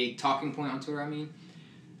 like, a big talking point on Twitter, I mean,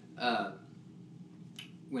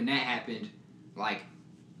 when that happened, like,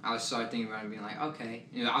 I started thinking about it and being like, okay.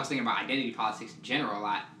 You know, I was thinking about identity politics in general a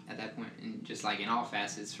lot at that point, and just, like, in all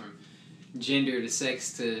facets, from gender to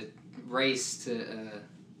sex to race to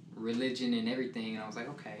religion and everything. And I was like,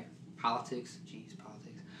 okay, politics. Jeez,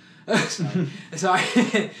 politics.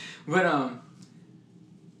 Sorry. But,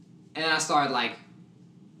 and I started, like,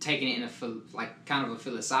 taking it in a, kind of a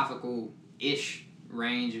philosophical-ish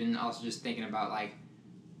range, and also just thinking about, like,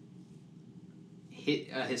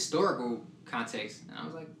 a historical context. And I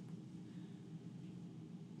was like,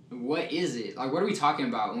 what is it? Like, what are we talking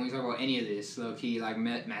about when we talk about any of this? Low-key, like,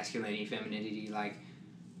 masculinity, femininity, like,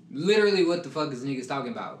 literally what the fuck is niggas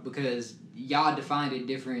talking about? Because y'all defined it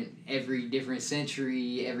different every different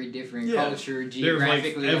century, every different culture,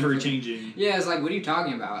 geographically. They're, like, ever-changing. Yeah, it's like, what are you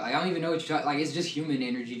talking about? Like, I don't even know what you're talking... Like, it's just human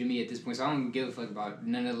energy to me at this point, so I don't give a fuck about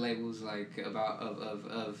none of the labels, like,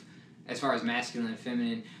 of as far as masculine and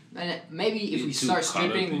feminine. And maybe if we start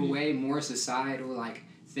stripping away more societal, like,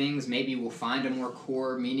 things, maybe we'll find a more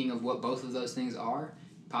core meaning of what both of those things are,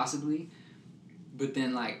 possibly. But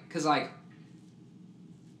then, like, because, like,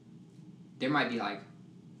 there might be, like,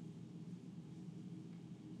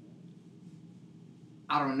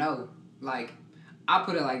 I don't know, like, I'll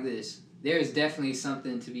put it like this. There is definitely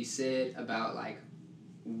something to be said about, like,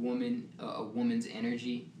 a woman's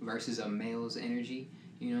energy versus a male's energy,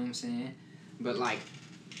 you know what I'm saying? But, like,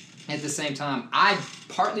 at the same time, I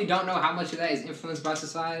partly don't know how much of that is influenced by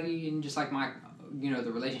society and just, like, my, you know,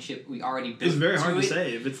 the relationship we already built. It's very hard to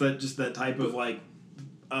say if it's just that type of, like,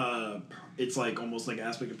 it's, like, almost like an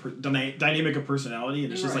aspect of dynamic of personality,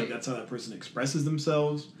 and it's just, like, that's how that person expresses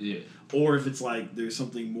themselves. Yeah. Or if it's, like, there's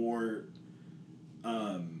something more...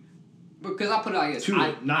 because I put it like this.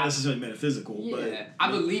 Not necessarily metaphysical, but...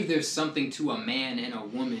 I believe there's something to a man and a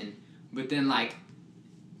woman, but then, like,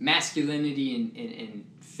 masculinity and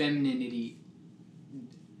femininity,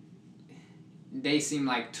 they seem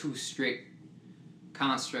like two strict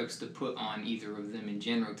constructs to put on either of them in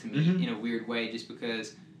general to me, in a weird way, just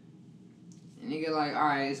because a nigga, like,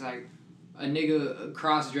 alright, it's like a nigga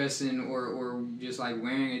cross-dressing or just, like,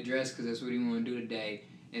 wearing a dress because that's what he want to do today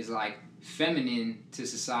is, like, feminine to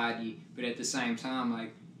society, but at the same time,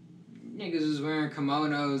 like, niggas was wearing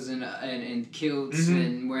kimonos and kilts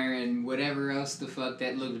and wearing whatever else the fuck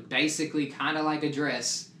that looked basically kind of like a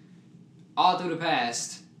dress all through the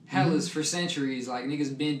past. Hellas for centuries. Like,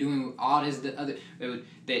 niggas been doing all this other... That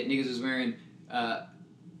niggas was wearing,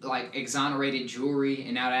 like, exonerated jewelry,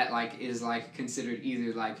 and now that, like, is, like, considered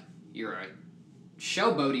either, like, you're a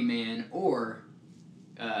showboaty man or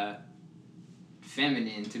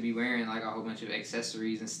feminine to be wearing, like, a whole bunch of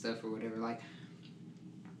accessories and stuff or whatever. Like,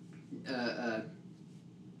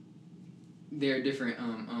 there are different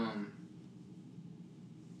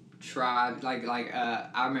tribes, like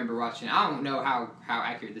I remember watching, I don't know how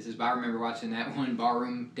accurate this is, but I remember watching that one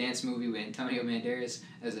ballroom dance movie with Antonio Banderas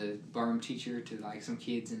as a ballroom teacher to, like, some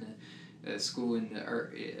kids in a school in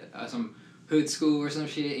some hood school or some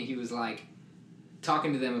shit, and he was like,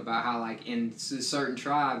 talking to them about how like in certain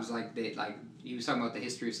tribes, like they like he was talking about the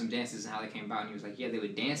history of some dances and how they came about, and he was like, yeah, they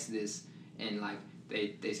would dance to this, and like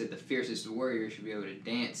they said the fiercest warrior should be able to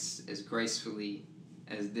dance as gracefully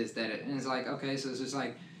as this, that, and it's like, okay, so it's just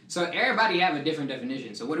like, so everybody have a different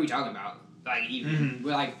definition. So what are we talking about? Like even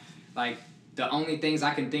we're like the only things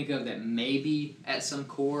I can think of that maybe at some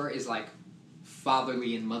core is like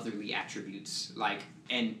fatherly and motherly attributes, like,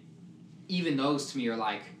 and even those to me are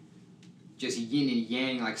like just yin and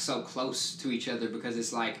yang, like so close to each other, because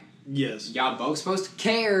it's like, yes, y'all both supposed to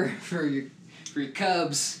care for your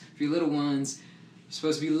cubs, for your little ones. You're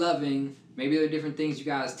supposed to be loving. Maybe there are different things you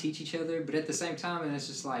guys teach each other, but at the same time, and it's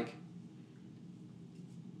just like,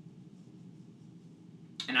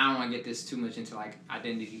 and I don't want to get this too much into like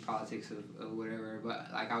identity politics of whatever, but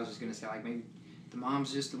like I was just gonna say, like, maybe the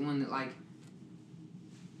mom's just the one that like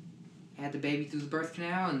had the baby through the birth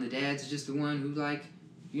canal, and the dad's just the one who like,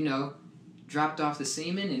 you know, dropped off the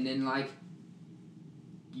semen, and then like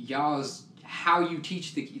y'all's how you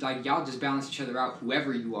teach the like y'all just balance each other out,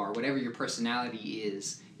 whoever you are, whatever your personality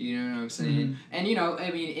is. You know what I'm saying? Mm-hmm. And you know, I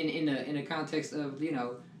mean, in a context of, you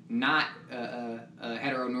know, not a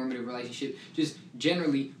heteronormative relationship, just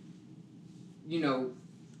generally, you know,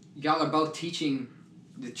 y'all are both teaching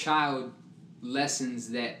the child lessons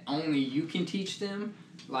that only you can teach them.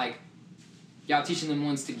 Like, y'all teaching them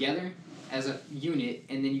ones together as a unit,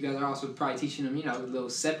 and then you guys are also probably teaching them, you know, little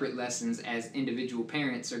separate lessons as individual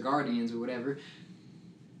parents or guardians or whatever.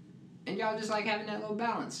 And y'all just, like, having that little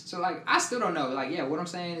balance. So, like, I still don't know. Like, yeah, what I'm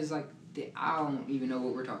saying is, like, I don't even know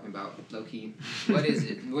what we're talking about, low-key. What is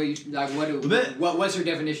it? What's your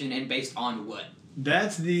definition, and based on what?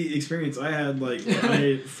 That's the experience I had, like, when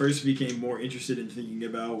I first became more interested in thinking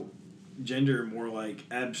about gender more, like,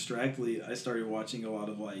 abstractly. I started watching a lot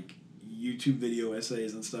of, like, YouTube video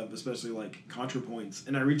essays and stuff, especially, like, ContraPoints.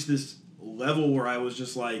 And I reached this level where I was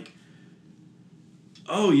just like,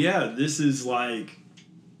 oh, yeah, this is, like...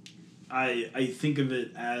 I think of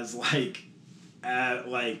it as like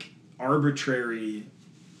arbitrary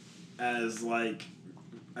as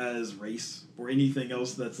race or anything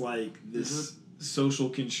else that's like this social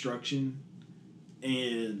construction,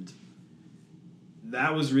 and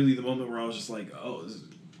that was really the moment where I was just like, oh,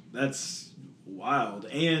 that's wild.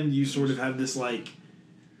 And you sort of have this like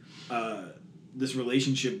this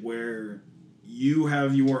relationship where you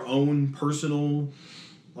have your own personal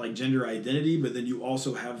like gender identity, but then you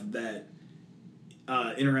also have that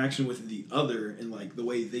interaction with the other, and like the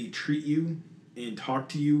way they treat you and talk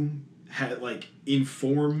to you like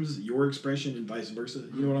informs your expression and vice versa.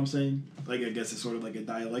 You know what I'm saying? Like, I guess it's sort of like a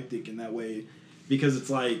dialectic in that way, because it's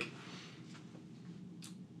like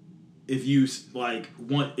if you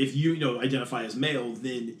identify as male,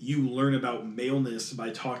 then you learn about maleness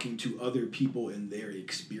by talking to other people and their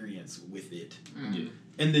experience with it. Mm.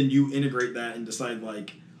 And then you integrate that and decide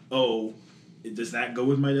like, oh, does that go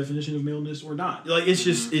with my definition of maleness or not? Like, it's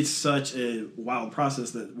just, it's such a wild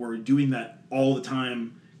process that we're doing that all the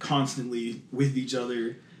time, constantly with each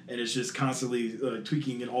other, and it's just constantly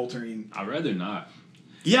tweaking and altering. I'd rather not.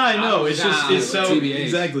 Yeah, I know. It's so TBH.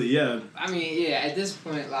 Exactly. Yeah. I mean, yeah. At this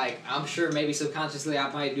point, like, I'm sure maybe subconsciously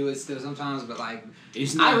I might do it still sometimes, but like,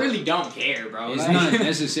 I really don't care, bro. It's like, not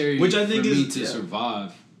necessary. Which I think for is me to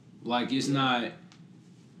survive. Like, it's not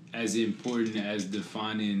as important as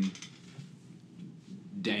defining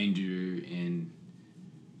danger and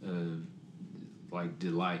like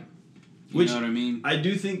delight. You know what I mean? I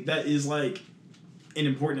do think that is like an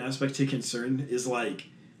important aspect to concern, is like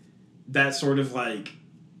that sort of like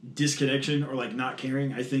disconnection or like not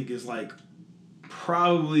caring, I think is like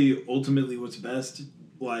probably ultimately what's best,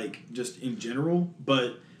 like just in general.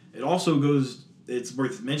 But it also goes, it's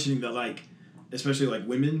worth mentioning that like, especially like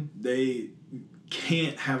women, they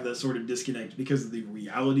can't have that sort of disconnect because the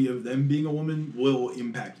reality of them being a woman will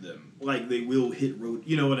impact them. Like, they will hit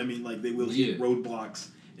you know what I mean? Like, they will hit roadblocks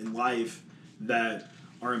in life that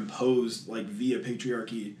are imposed like via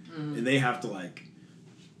patriarchy, and they have to like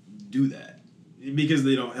do that because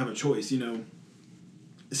they don't have a choice, you know.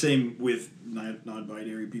 Same with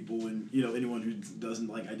non-binary people and, you know, anyone who doesn't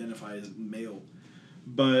like identify as male.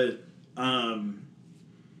 But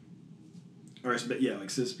like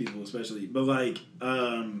cis people especially. But like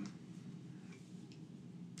I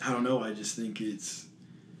don't know, I just think it's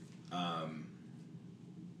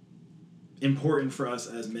important for us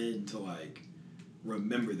as men to like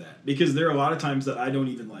remember that, because there are a lot of times that I don't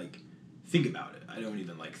even like think about it. I don't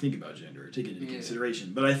even like think about gender or take it into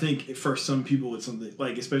consideration. But I think for some people it's something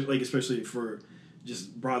like especially for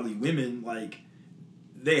just broadly women, like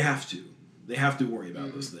they have to. They have to worry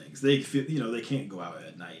about those things. They feel, they can't go out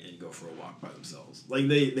at night and go for a walk by themselves. Like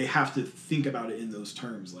they have to think about it in those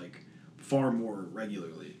terms, like far more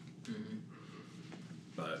regularly. Mm-hmm.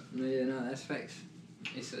 But yeah, no, that's facts.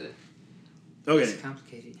 It's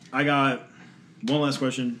complicated. I got one last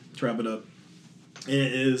question to wrap it up. And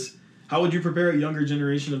it is, how would you prepare a younger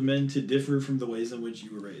generation of men to differ from the ways in which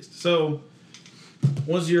you were raised? So,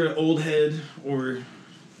 once you're an old head or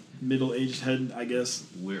middle-aged head, I guess.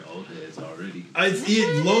 We're old heads already.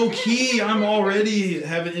 Low-key, I'm already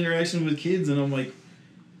having interaction with kids, and I'm like,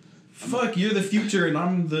 fuck, you're the future, and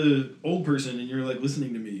I'm the old person, and you're, like,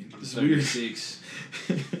 listening to me. This is 36.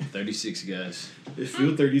 36, guys. I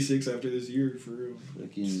feel 36 after this year, for real.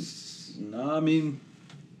 No, I mean,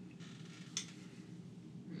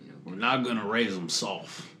 we're not gonna raise them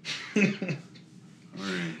soft. We're gonna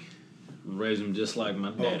raise them just like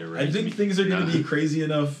my daddy raised me. I think things are gonna be crazy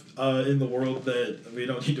enough in the world that we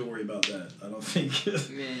don't need to worry about that. I don't think.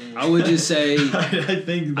 I would just say. I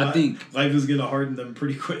think life is gonna harden them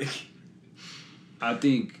pretty quick. I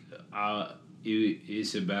think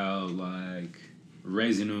it's about like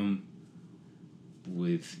raising them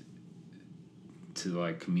to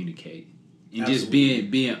like communicate and Absolutely.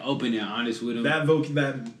 just being open and honest with them.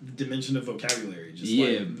 That dimension of vocabulary, just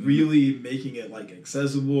like really making it like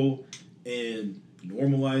accessible and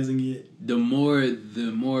normalizing it. The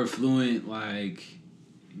more fluent like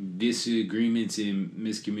disagreements and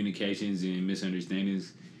miscommunications and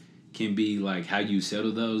misunderstandings can be, like how you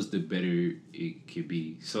settle those, the better it could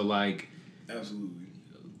be. So like, absolutely.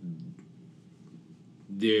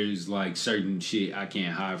 There's like certain shit I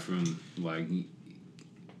can't hide from like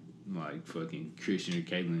fucking Christian or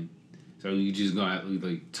Caitlin. So you just gonna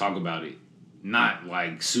like talk about it. Not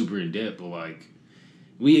like super in depth, but like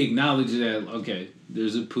we acknowledge that okay,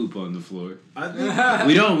 there's a poop on the floor. I think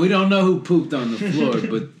we don't know who pooped on the floor,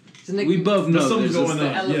 but we both know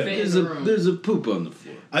there's a poop on the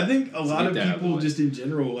floor. I think a lot of people just in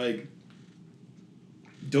general like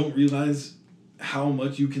don't realize how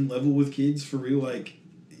much you can level with kids for real. Like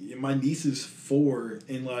my niece is 4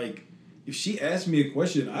 and like if she asks me a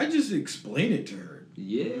question, I just explain it to her.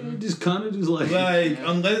 Yeah, just kind of just like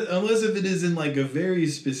unless if it is in like a very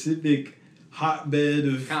specific hotbed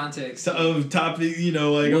of context of topic,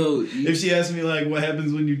 if she asks me like what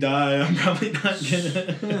happens when you die, I'm probably not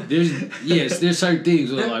gonna. There's certain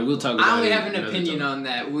things where like we'll talk about. I only have an opinion on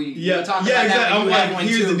that. We'll talk about exactly. that when you have one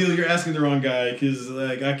here's too. the deal: you're asking the wrong guy because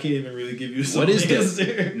like I can't even really give you. What is answer.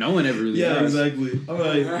 that? No one ever really. Yeah, does. exactly. I'm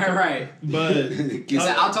like, right. But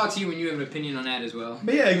I'll talk to you when you have an opinion on that as well.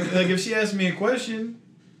 But yeah, like if she asks me a question,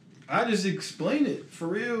 I just explain it for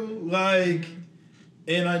real, like.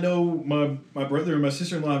 And I know my brother and my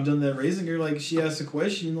sister-in-law have done that raising her. Like, she asks a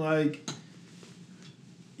question, like,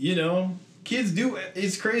 kids do.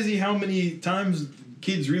 It's crazy how many times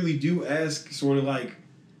kids really do ask sort of, like,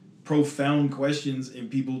 profound questions and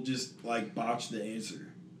people just, like, botch the answer.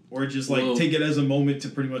 Or just, like, take it as a moment to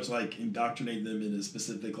pretty much, like, indoctrinate them in a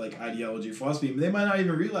specific, like, ideology or philosophy. They might not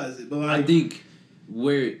even realize it, but, like... I think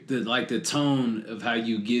where, the tone of how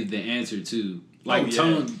you give the answer, too. Like,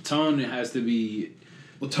 tone has to be...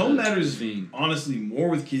 Well, tone matters, honestly, more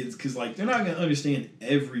with kids because, like, they're not going to understand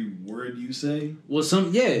every word you say. Well,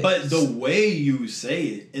 But the way you say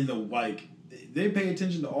it and they pay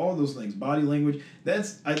attention to all those things. Body language.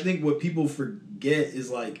 That's, I think, what people forget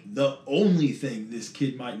is, like, the only thing this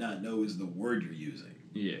kid might not know is the word you're using.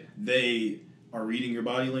 Yeah. They are reading your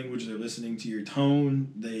body language. They're listening to your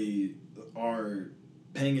tone. They are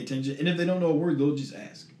paying attention. And if they don't know a word, they'll just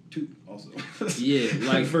ask, too, also. Yeah,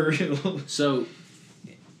 like... For real. So...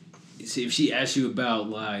 See, if she asks you about,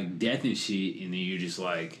 like, death and shit, and then you're just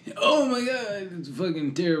like, oh my god, it's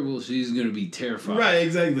fucking terrible, she's gonna be terrified. Right,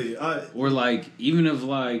 exactly. Or, like, even if,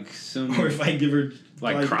 like, some... Or if I give her...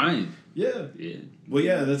 Like, crying. Yeah. Yeah. Well,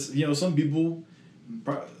 yeah, that's, some people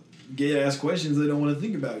get asked questions they don't want to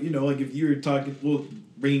think about. Like, if you're talking... Well,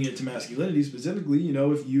 bringing it to masculinity specifically,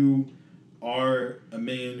 if you are a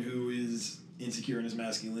man who is insecure in his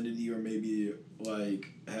masculinity or maybe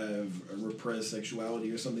like have a repressed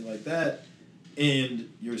sexuality or something like that, and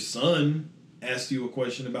your son asks you a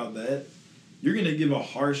question about that, you're going to give a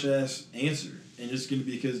harsh ass answer, and it's going to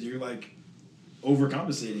be because you're like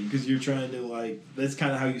overcompensating because you're trying to like, that's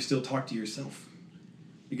kind of how you still talk to yourself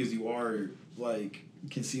because you are like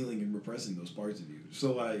concealing and repressing those parts of you.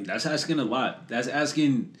 So like, that's asking a lot. That's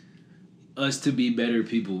asking us to be better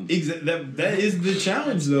people. That is the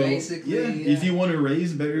challenge, though. Basically, yeah. If you want to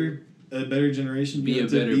raise a better generation, be a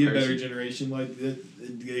better generation, like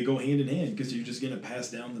they go hand in hand because you're just gonna pass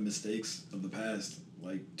down the mistakes of the past,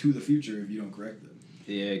 like to the future if you don't correct them.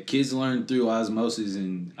 Yeah, kids learn through osmosis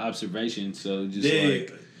and observation. So just they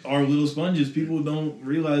like are little sponges. People don't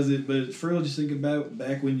realize it, but for real, just think about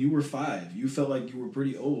back when you were 5. You felt like you were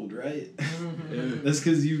pretty old, right? That's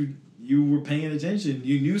because you were paying attention.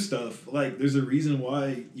 You knew stuff. Like, there's a reason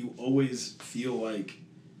why you always feel like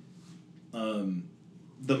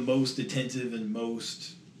the most attentive and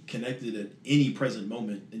most connected at any present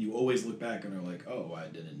moment, and you always look back and are like, oh, I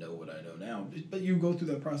didn't know what I know now. But you go through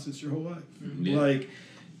that process your whole life. Yeah. Like,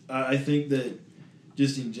 I think that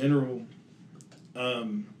just in general,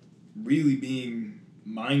 really being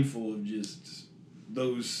mindful of just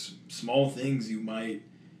those small things you might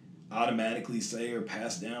automatically say or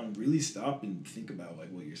pass down, really stop and think about like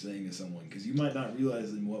what you're saying to someone, because you might not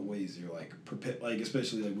realize in what ways you're like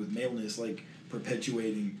especially like with maleness, like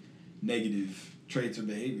perpetuating negative traits or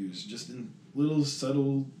behaviors just in little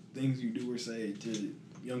subtle things you do or say to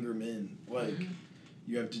younger men. Like,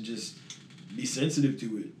 you have to just be sensitive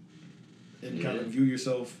to it and kind of view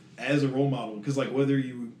yourself as a role model, because like whether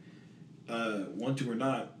you want to or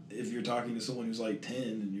not, if you're talking to someone who's like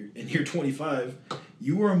 10 and you're 25,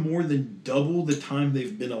 you are more than double the time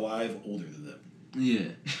they've been alive older than them. Yeah.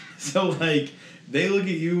 So like they look at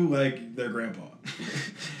you like their grandpa.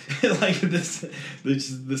 Like this, it's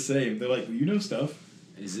the same. They're like, well, you know stuff.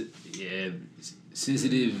 Is it? Yeah,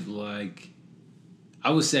 sensitive. Like,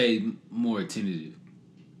 I would say more attentive.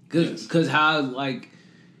 Cause how like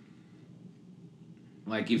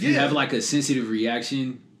if you have like a sensitive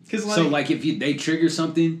reaction. Cause like, so like if they trigger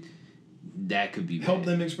something, that could be bad. Help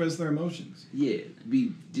them express their emotions. Yeah,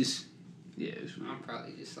 be just I'm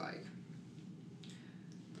probably just like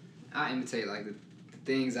I imitate like the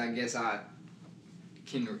things I guess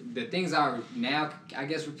the things I now I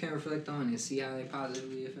guess we can reflect on and see how they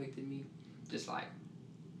positively affected me. Just like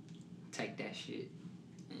take that shit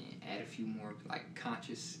and add a few more like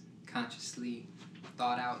consciously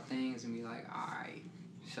thought out things and be like, all right,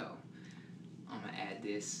 so I'm gonna add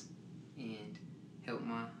this and help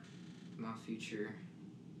my future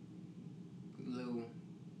little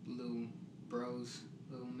bros,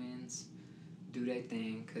 little mens do their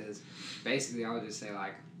thing. Cause basically I would just say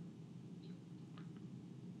like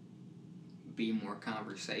be more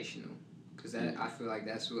conversational, because that I feel like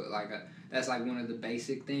that's what that's like one of the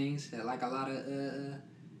basic things that like a lot of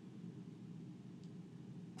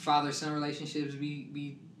father-son relationships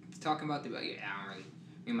be talking about. They're like, yeah, I don't really,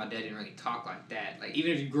 me and my dad didn't really talk like that. Like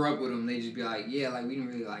even if you grew up with them, they just be like, yeah, like we didn't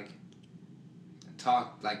really like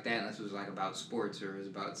talk like that unless it was like about sports or it was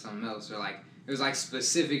about something else, or like it was like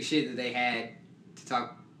specific shit that they had to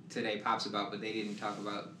talk to their pops about, but they didn't talk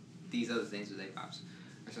about these other things with their pops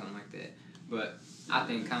or something like that. But I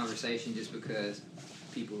think conversation, just because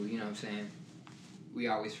people, you know what I'm saying, we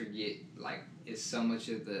always forget, like, it's so much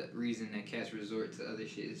of the reason that cats resort to other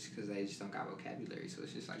shit is because they just don't got vocabulary. So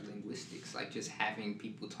it's just like linguistics, like just having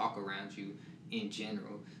people talk around you in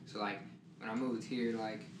general. So like when I moved here,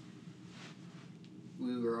 like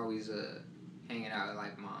we were always hanging out with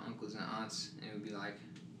like my uncles and aunts, and it would be like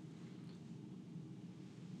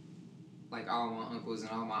all my uncles and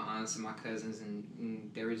all my aunts and my cousins,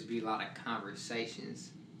 and there would just be a lot of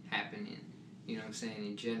conversations happening, you know what I'm saying,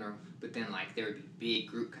 in general. But then like there would be big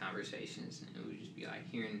group conversations, and it would just be like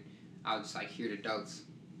I would just like hear the adults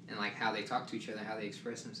and like how they talk to each other, how they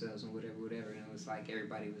express themselves and whatever, and it was like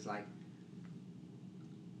everybody was like,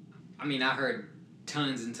 I mean, I heard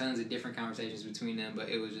tons and tons of different conversations between them, but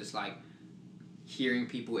it was just like hearing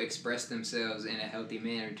people express themselves in a healthy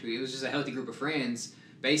manner too. It was just a healthy group of friends,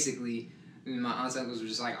 basically. And my aunts and uncles were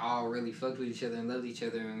just like all really fucked with each other and loved each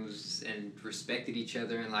other and respected each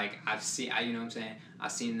other, and like you know what I'm saying,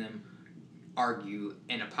 I've seen them argue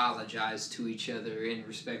and apologize to each other in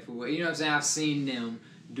respectful way. You know what I'm saying? I've seen them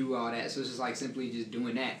do all that. So it's just like simply just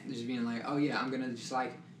doing that, just being like, oh yeah, I'm gonna just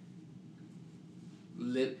like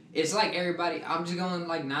live. It's like everybody. I'm just gonna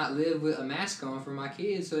like not live with a mask on for my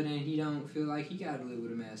kids, so then he don't feel like he gotta live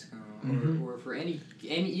with a mask on, or for any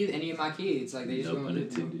of my kids, like they just no gonna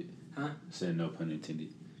live. Huh? I said no pun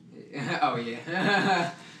intended. Oh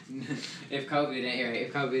yeah. If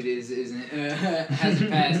COVID isn't hasn't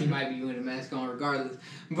passed, he might be with a mask on regardless.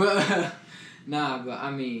 But but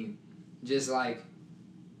I mean, just like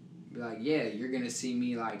be like, yeah, you're gonna see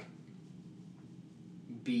me like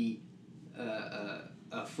be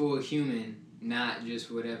a full human, not just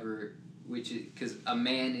whatever. Which is because a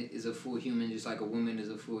man is a full human, just like a woman is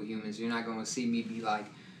a full human. So you're not gonna see me be like,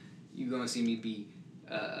 you're gonna see me be.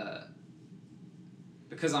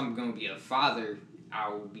 Because I'm gonna be a father, I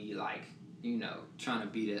will be like, you know, trying to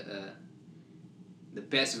be the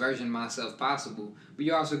best version of myself possible. But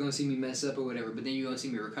you're also gonna see me mess up or whatever. But then you're gonna see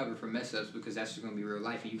me recover from mess ups because that's just gonna be real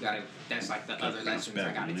life. And that's like the other lessons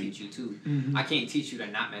I gotta teach you too. Mm-hmm. I can't teach you to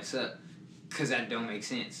not mess up because that don't make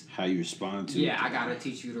sense. How you respond to it. Yeah, I gotta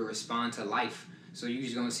teach you to respond to life. So you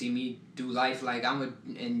just gonna see me do life like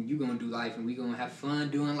and you gonna do life, and we gonna have fun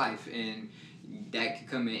doing life, and that could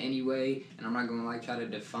come in any way. And I'm not gonna like try to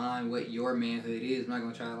define what your manhood is. I'm not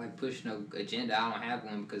gonna try to like push no agenda. I don't have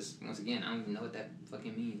one because once again, I don't even know what that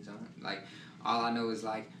fucking means. All I know is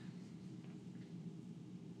like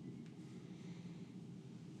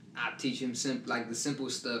I teach him the simple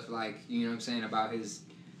stuff, like, you know what I'm saying, about his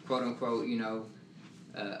quote unquote, you know,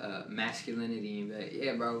 masculinity, and but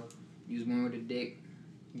yeah, bro. You was born with a dick,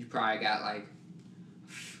 you probably got, like,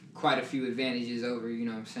 quite a few advantages over, you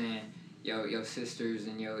know what I'm saying, your sisters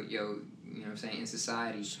and your you know what I'm saying, in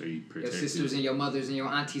society. So you protect your sisters and your mothers and your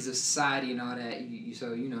aunties of society and all that.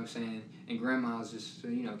 So, you know what I'm saying, and grandmas, just, so,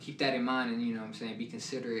 you know, keep that in mind, and, you know what I'm saying, be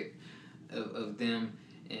considerate of them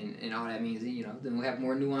and all that means. You know, then we'll have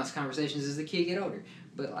more nuanced conversations as the kid get older.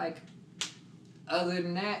 But, like, other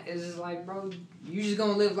than that, it's just like, bro, you just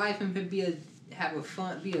gonna live life and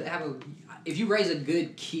if you raise a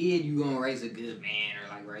good kid, you gonna raise a good man, or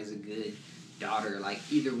like raise a good daughter. Like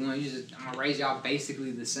either one, I'm gonna raise y'all basically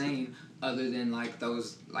the same. Other than like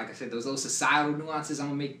those, like I said, those little societal nuances, I'm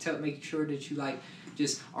gonna make sure that you like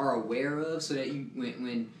just are aware of, so that you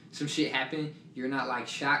when some shit happen, you're not like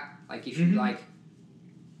shocked. Like if you like,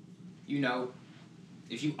 you know,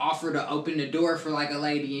 if you offer to open the door for like a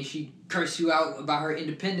lady and she curse you out about her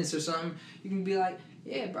independence or something, you can be like,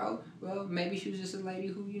 yeah, bro. Well, maybe she was just a lady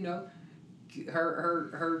who, you know,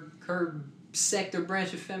 her sect or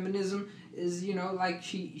branch of feminism is, you know, like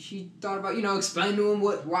she thought about, you know, explain to him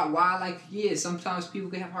why like, yeah, sometimes people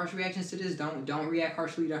can have harsh reactions to this. Don't react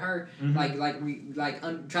harshly to her.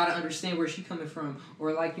 Mm-hmm. Try to understand where she's coming from,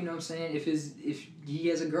 or like, you know what I'm saying, if he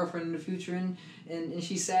has a girlfriend in the future and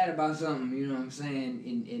she's sad about something, you know what I'm saying,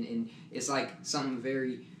 and it's like something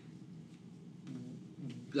very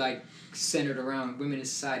like centered around women in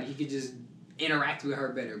society, he could just interact with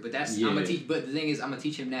her better. But I'm gonna teach. But the thing is, I'm gonna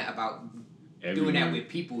teach him that about doing that with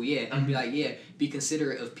people. Yeah, I'm gonna be like, yeah, be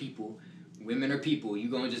considerate of people. Women are people. You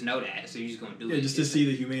gonna just know that, so you're just gonna do it. Yeah, just to see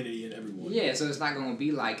the humanity in everyone. Yeah, so it's not gonna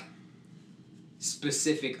be like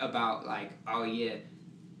specific about like, oh yeah,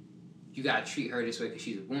 you gotta treat her this way because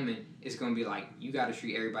she's a woman. It's gonna be like, you gotta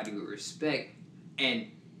treat everybody with respect, and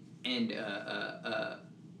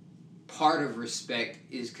part of respect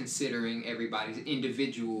is considering everybody's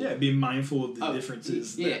individual. Yeah, being mindful of the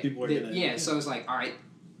differences that people are gonna. Yeah, so it's like, all right,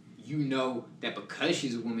 you know that because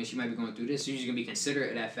she's a woman, she might be going through this, so you're just gonna be considerate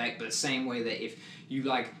of that fact. But the same way that if you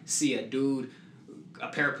like see a dude, a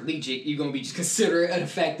paraplegic, you're gonna be just considerate of the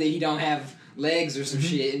fact that he don't have legs or some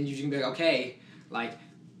shit, and you're just gonna be like, okay, like,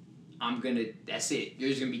 that's it. You're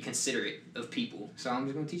just gonna be considerate of people. So I'm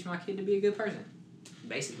just gonna teach my kid to be a good person.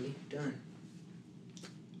 Basically, done.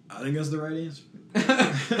 I think that's the right answer.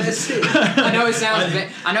 That's it. I know it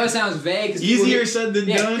sounds vague. Easier said than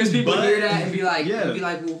done. Because people hear that and be like,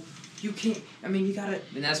 well, you can't. I mean, you gotta.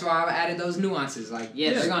 And that's why I added those nuances. Like,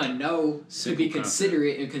 they're gonna know to be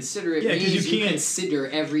considerate, and considerate means you consider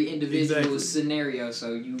every individual scenario.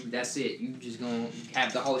 So that's it. You just gonna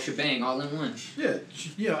have the whole shebang all in one. Yeah.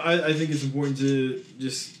 I think it's important to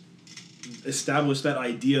just establish that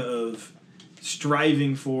idea of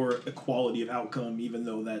striving for equality of outcome, even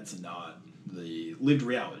though that's not the lived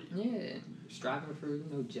reality. Yeah, striving for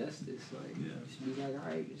justice. Like, just be like, all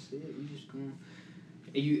right, that's it. We just gonna.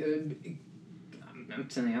 I'm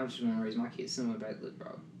telling you, I just want to raise my kids similar. But look,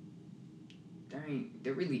 bro,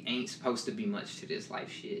 there really ain't supposed to be much to this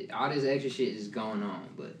life shit. All this extra shit is going on,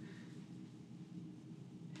 but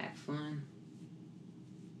have fun.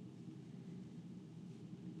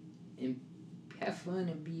 Have fun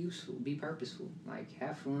and be useful, be purposeful. Like,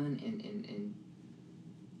 have fun and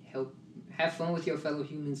help. Have fun with your fellow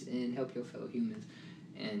humans and help your fellow humans.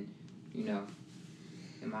 And, you know,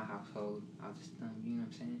 in my household, I'll just, you know what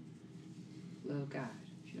I'm saying? Love God.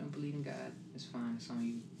 If you don't believe in God, it's fine. It's on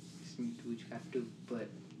you. You do what you got to do. But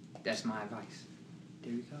that's my advice.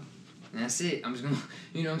 There you go. And that's it. I'm just going to,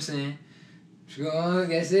 you know what I'm saying?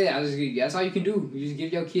 That's it. That's all you can do. You just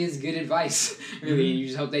give your kids good advice, really, and you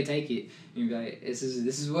just hope they take it. And you be like, this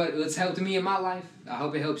is what's helped me in my life. I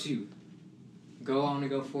hope it helps you. Go on and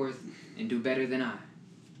go forth and do better than I.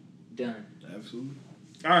 Done. Absolutely.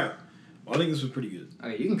 All right. Well, I think this was pretty good.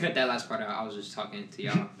 Okay, you can cut that last part out. I was just talking to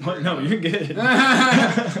y'all. No, you're good.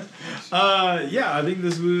 I think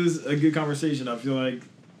this was a good conversation. I feel like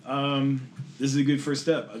this is a good first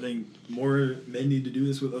step. I think more men need to do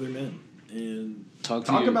this with other men. and talk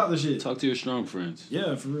about the shit. Talk to your strong friends.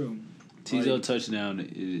 Yeah, for real. Tizo touchdown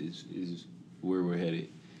is where we're headed.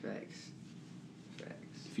 Facts.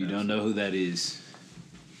 If you don't know who that is,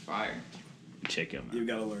 fire. Check him out. You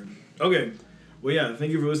gotta learn. Okay. Well, yeah,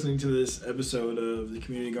 thank you for listening to this episode of the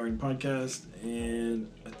Community Garden Podcast.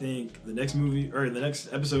 And I think the next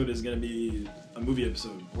episode is going to be a movie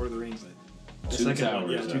episode, Lord of the Rings. Two Towers.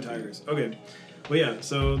 Yeah, Two Towers. Okay. Well, yeah,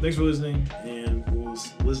 so thanks for listening, and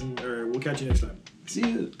we'll catch you next time. See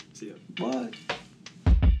you. See ya. Bye.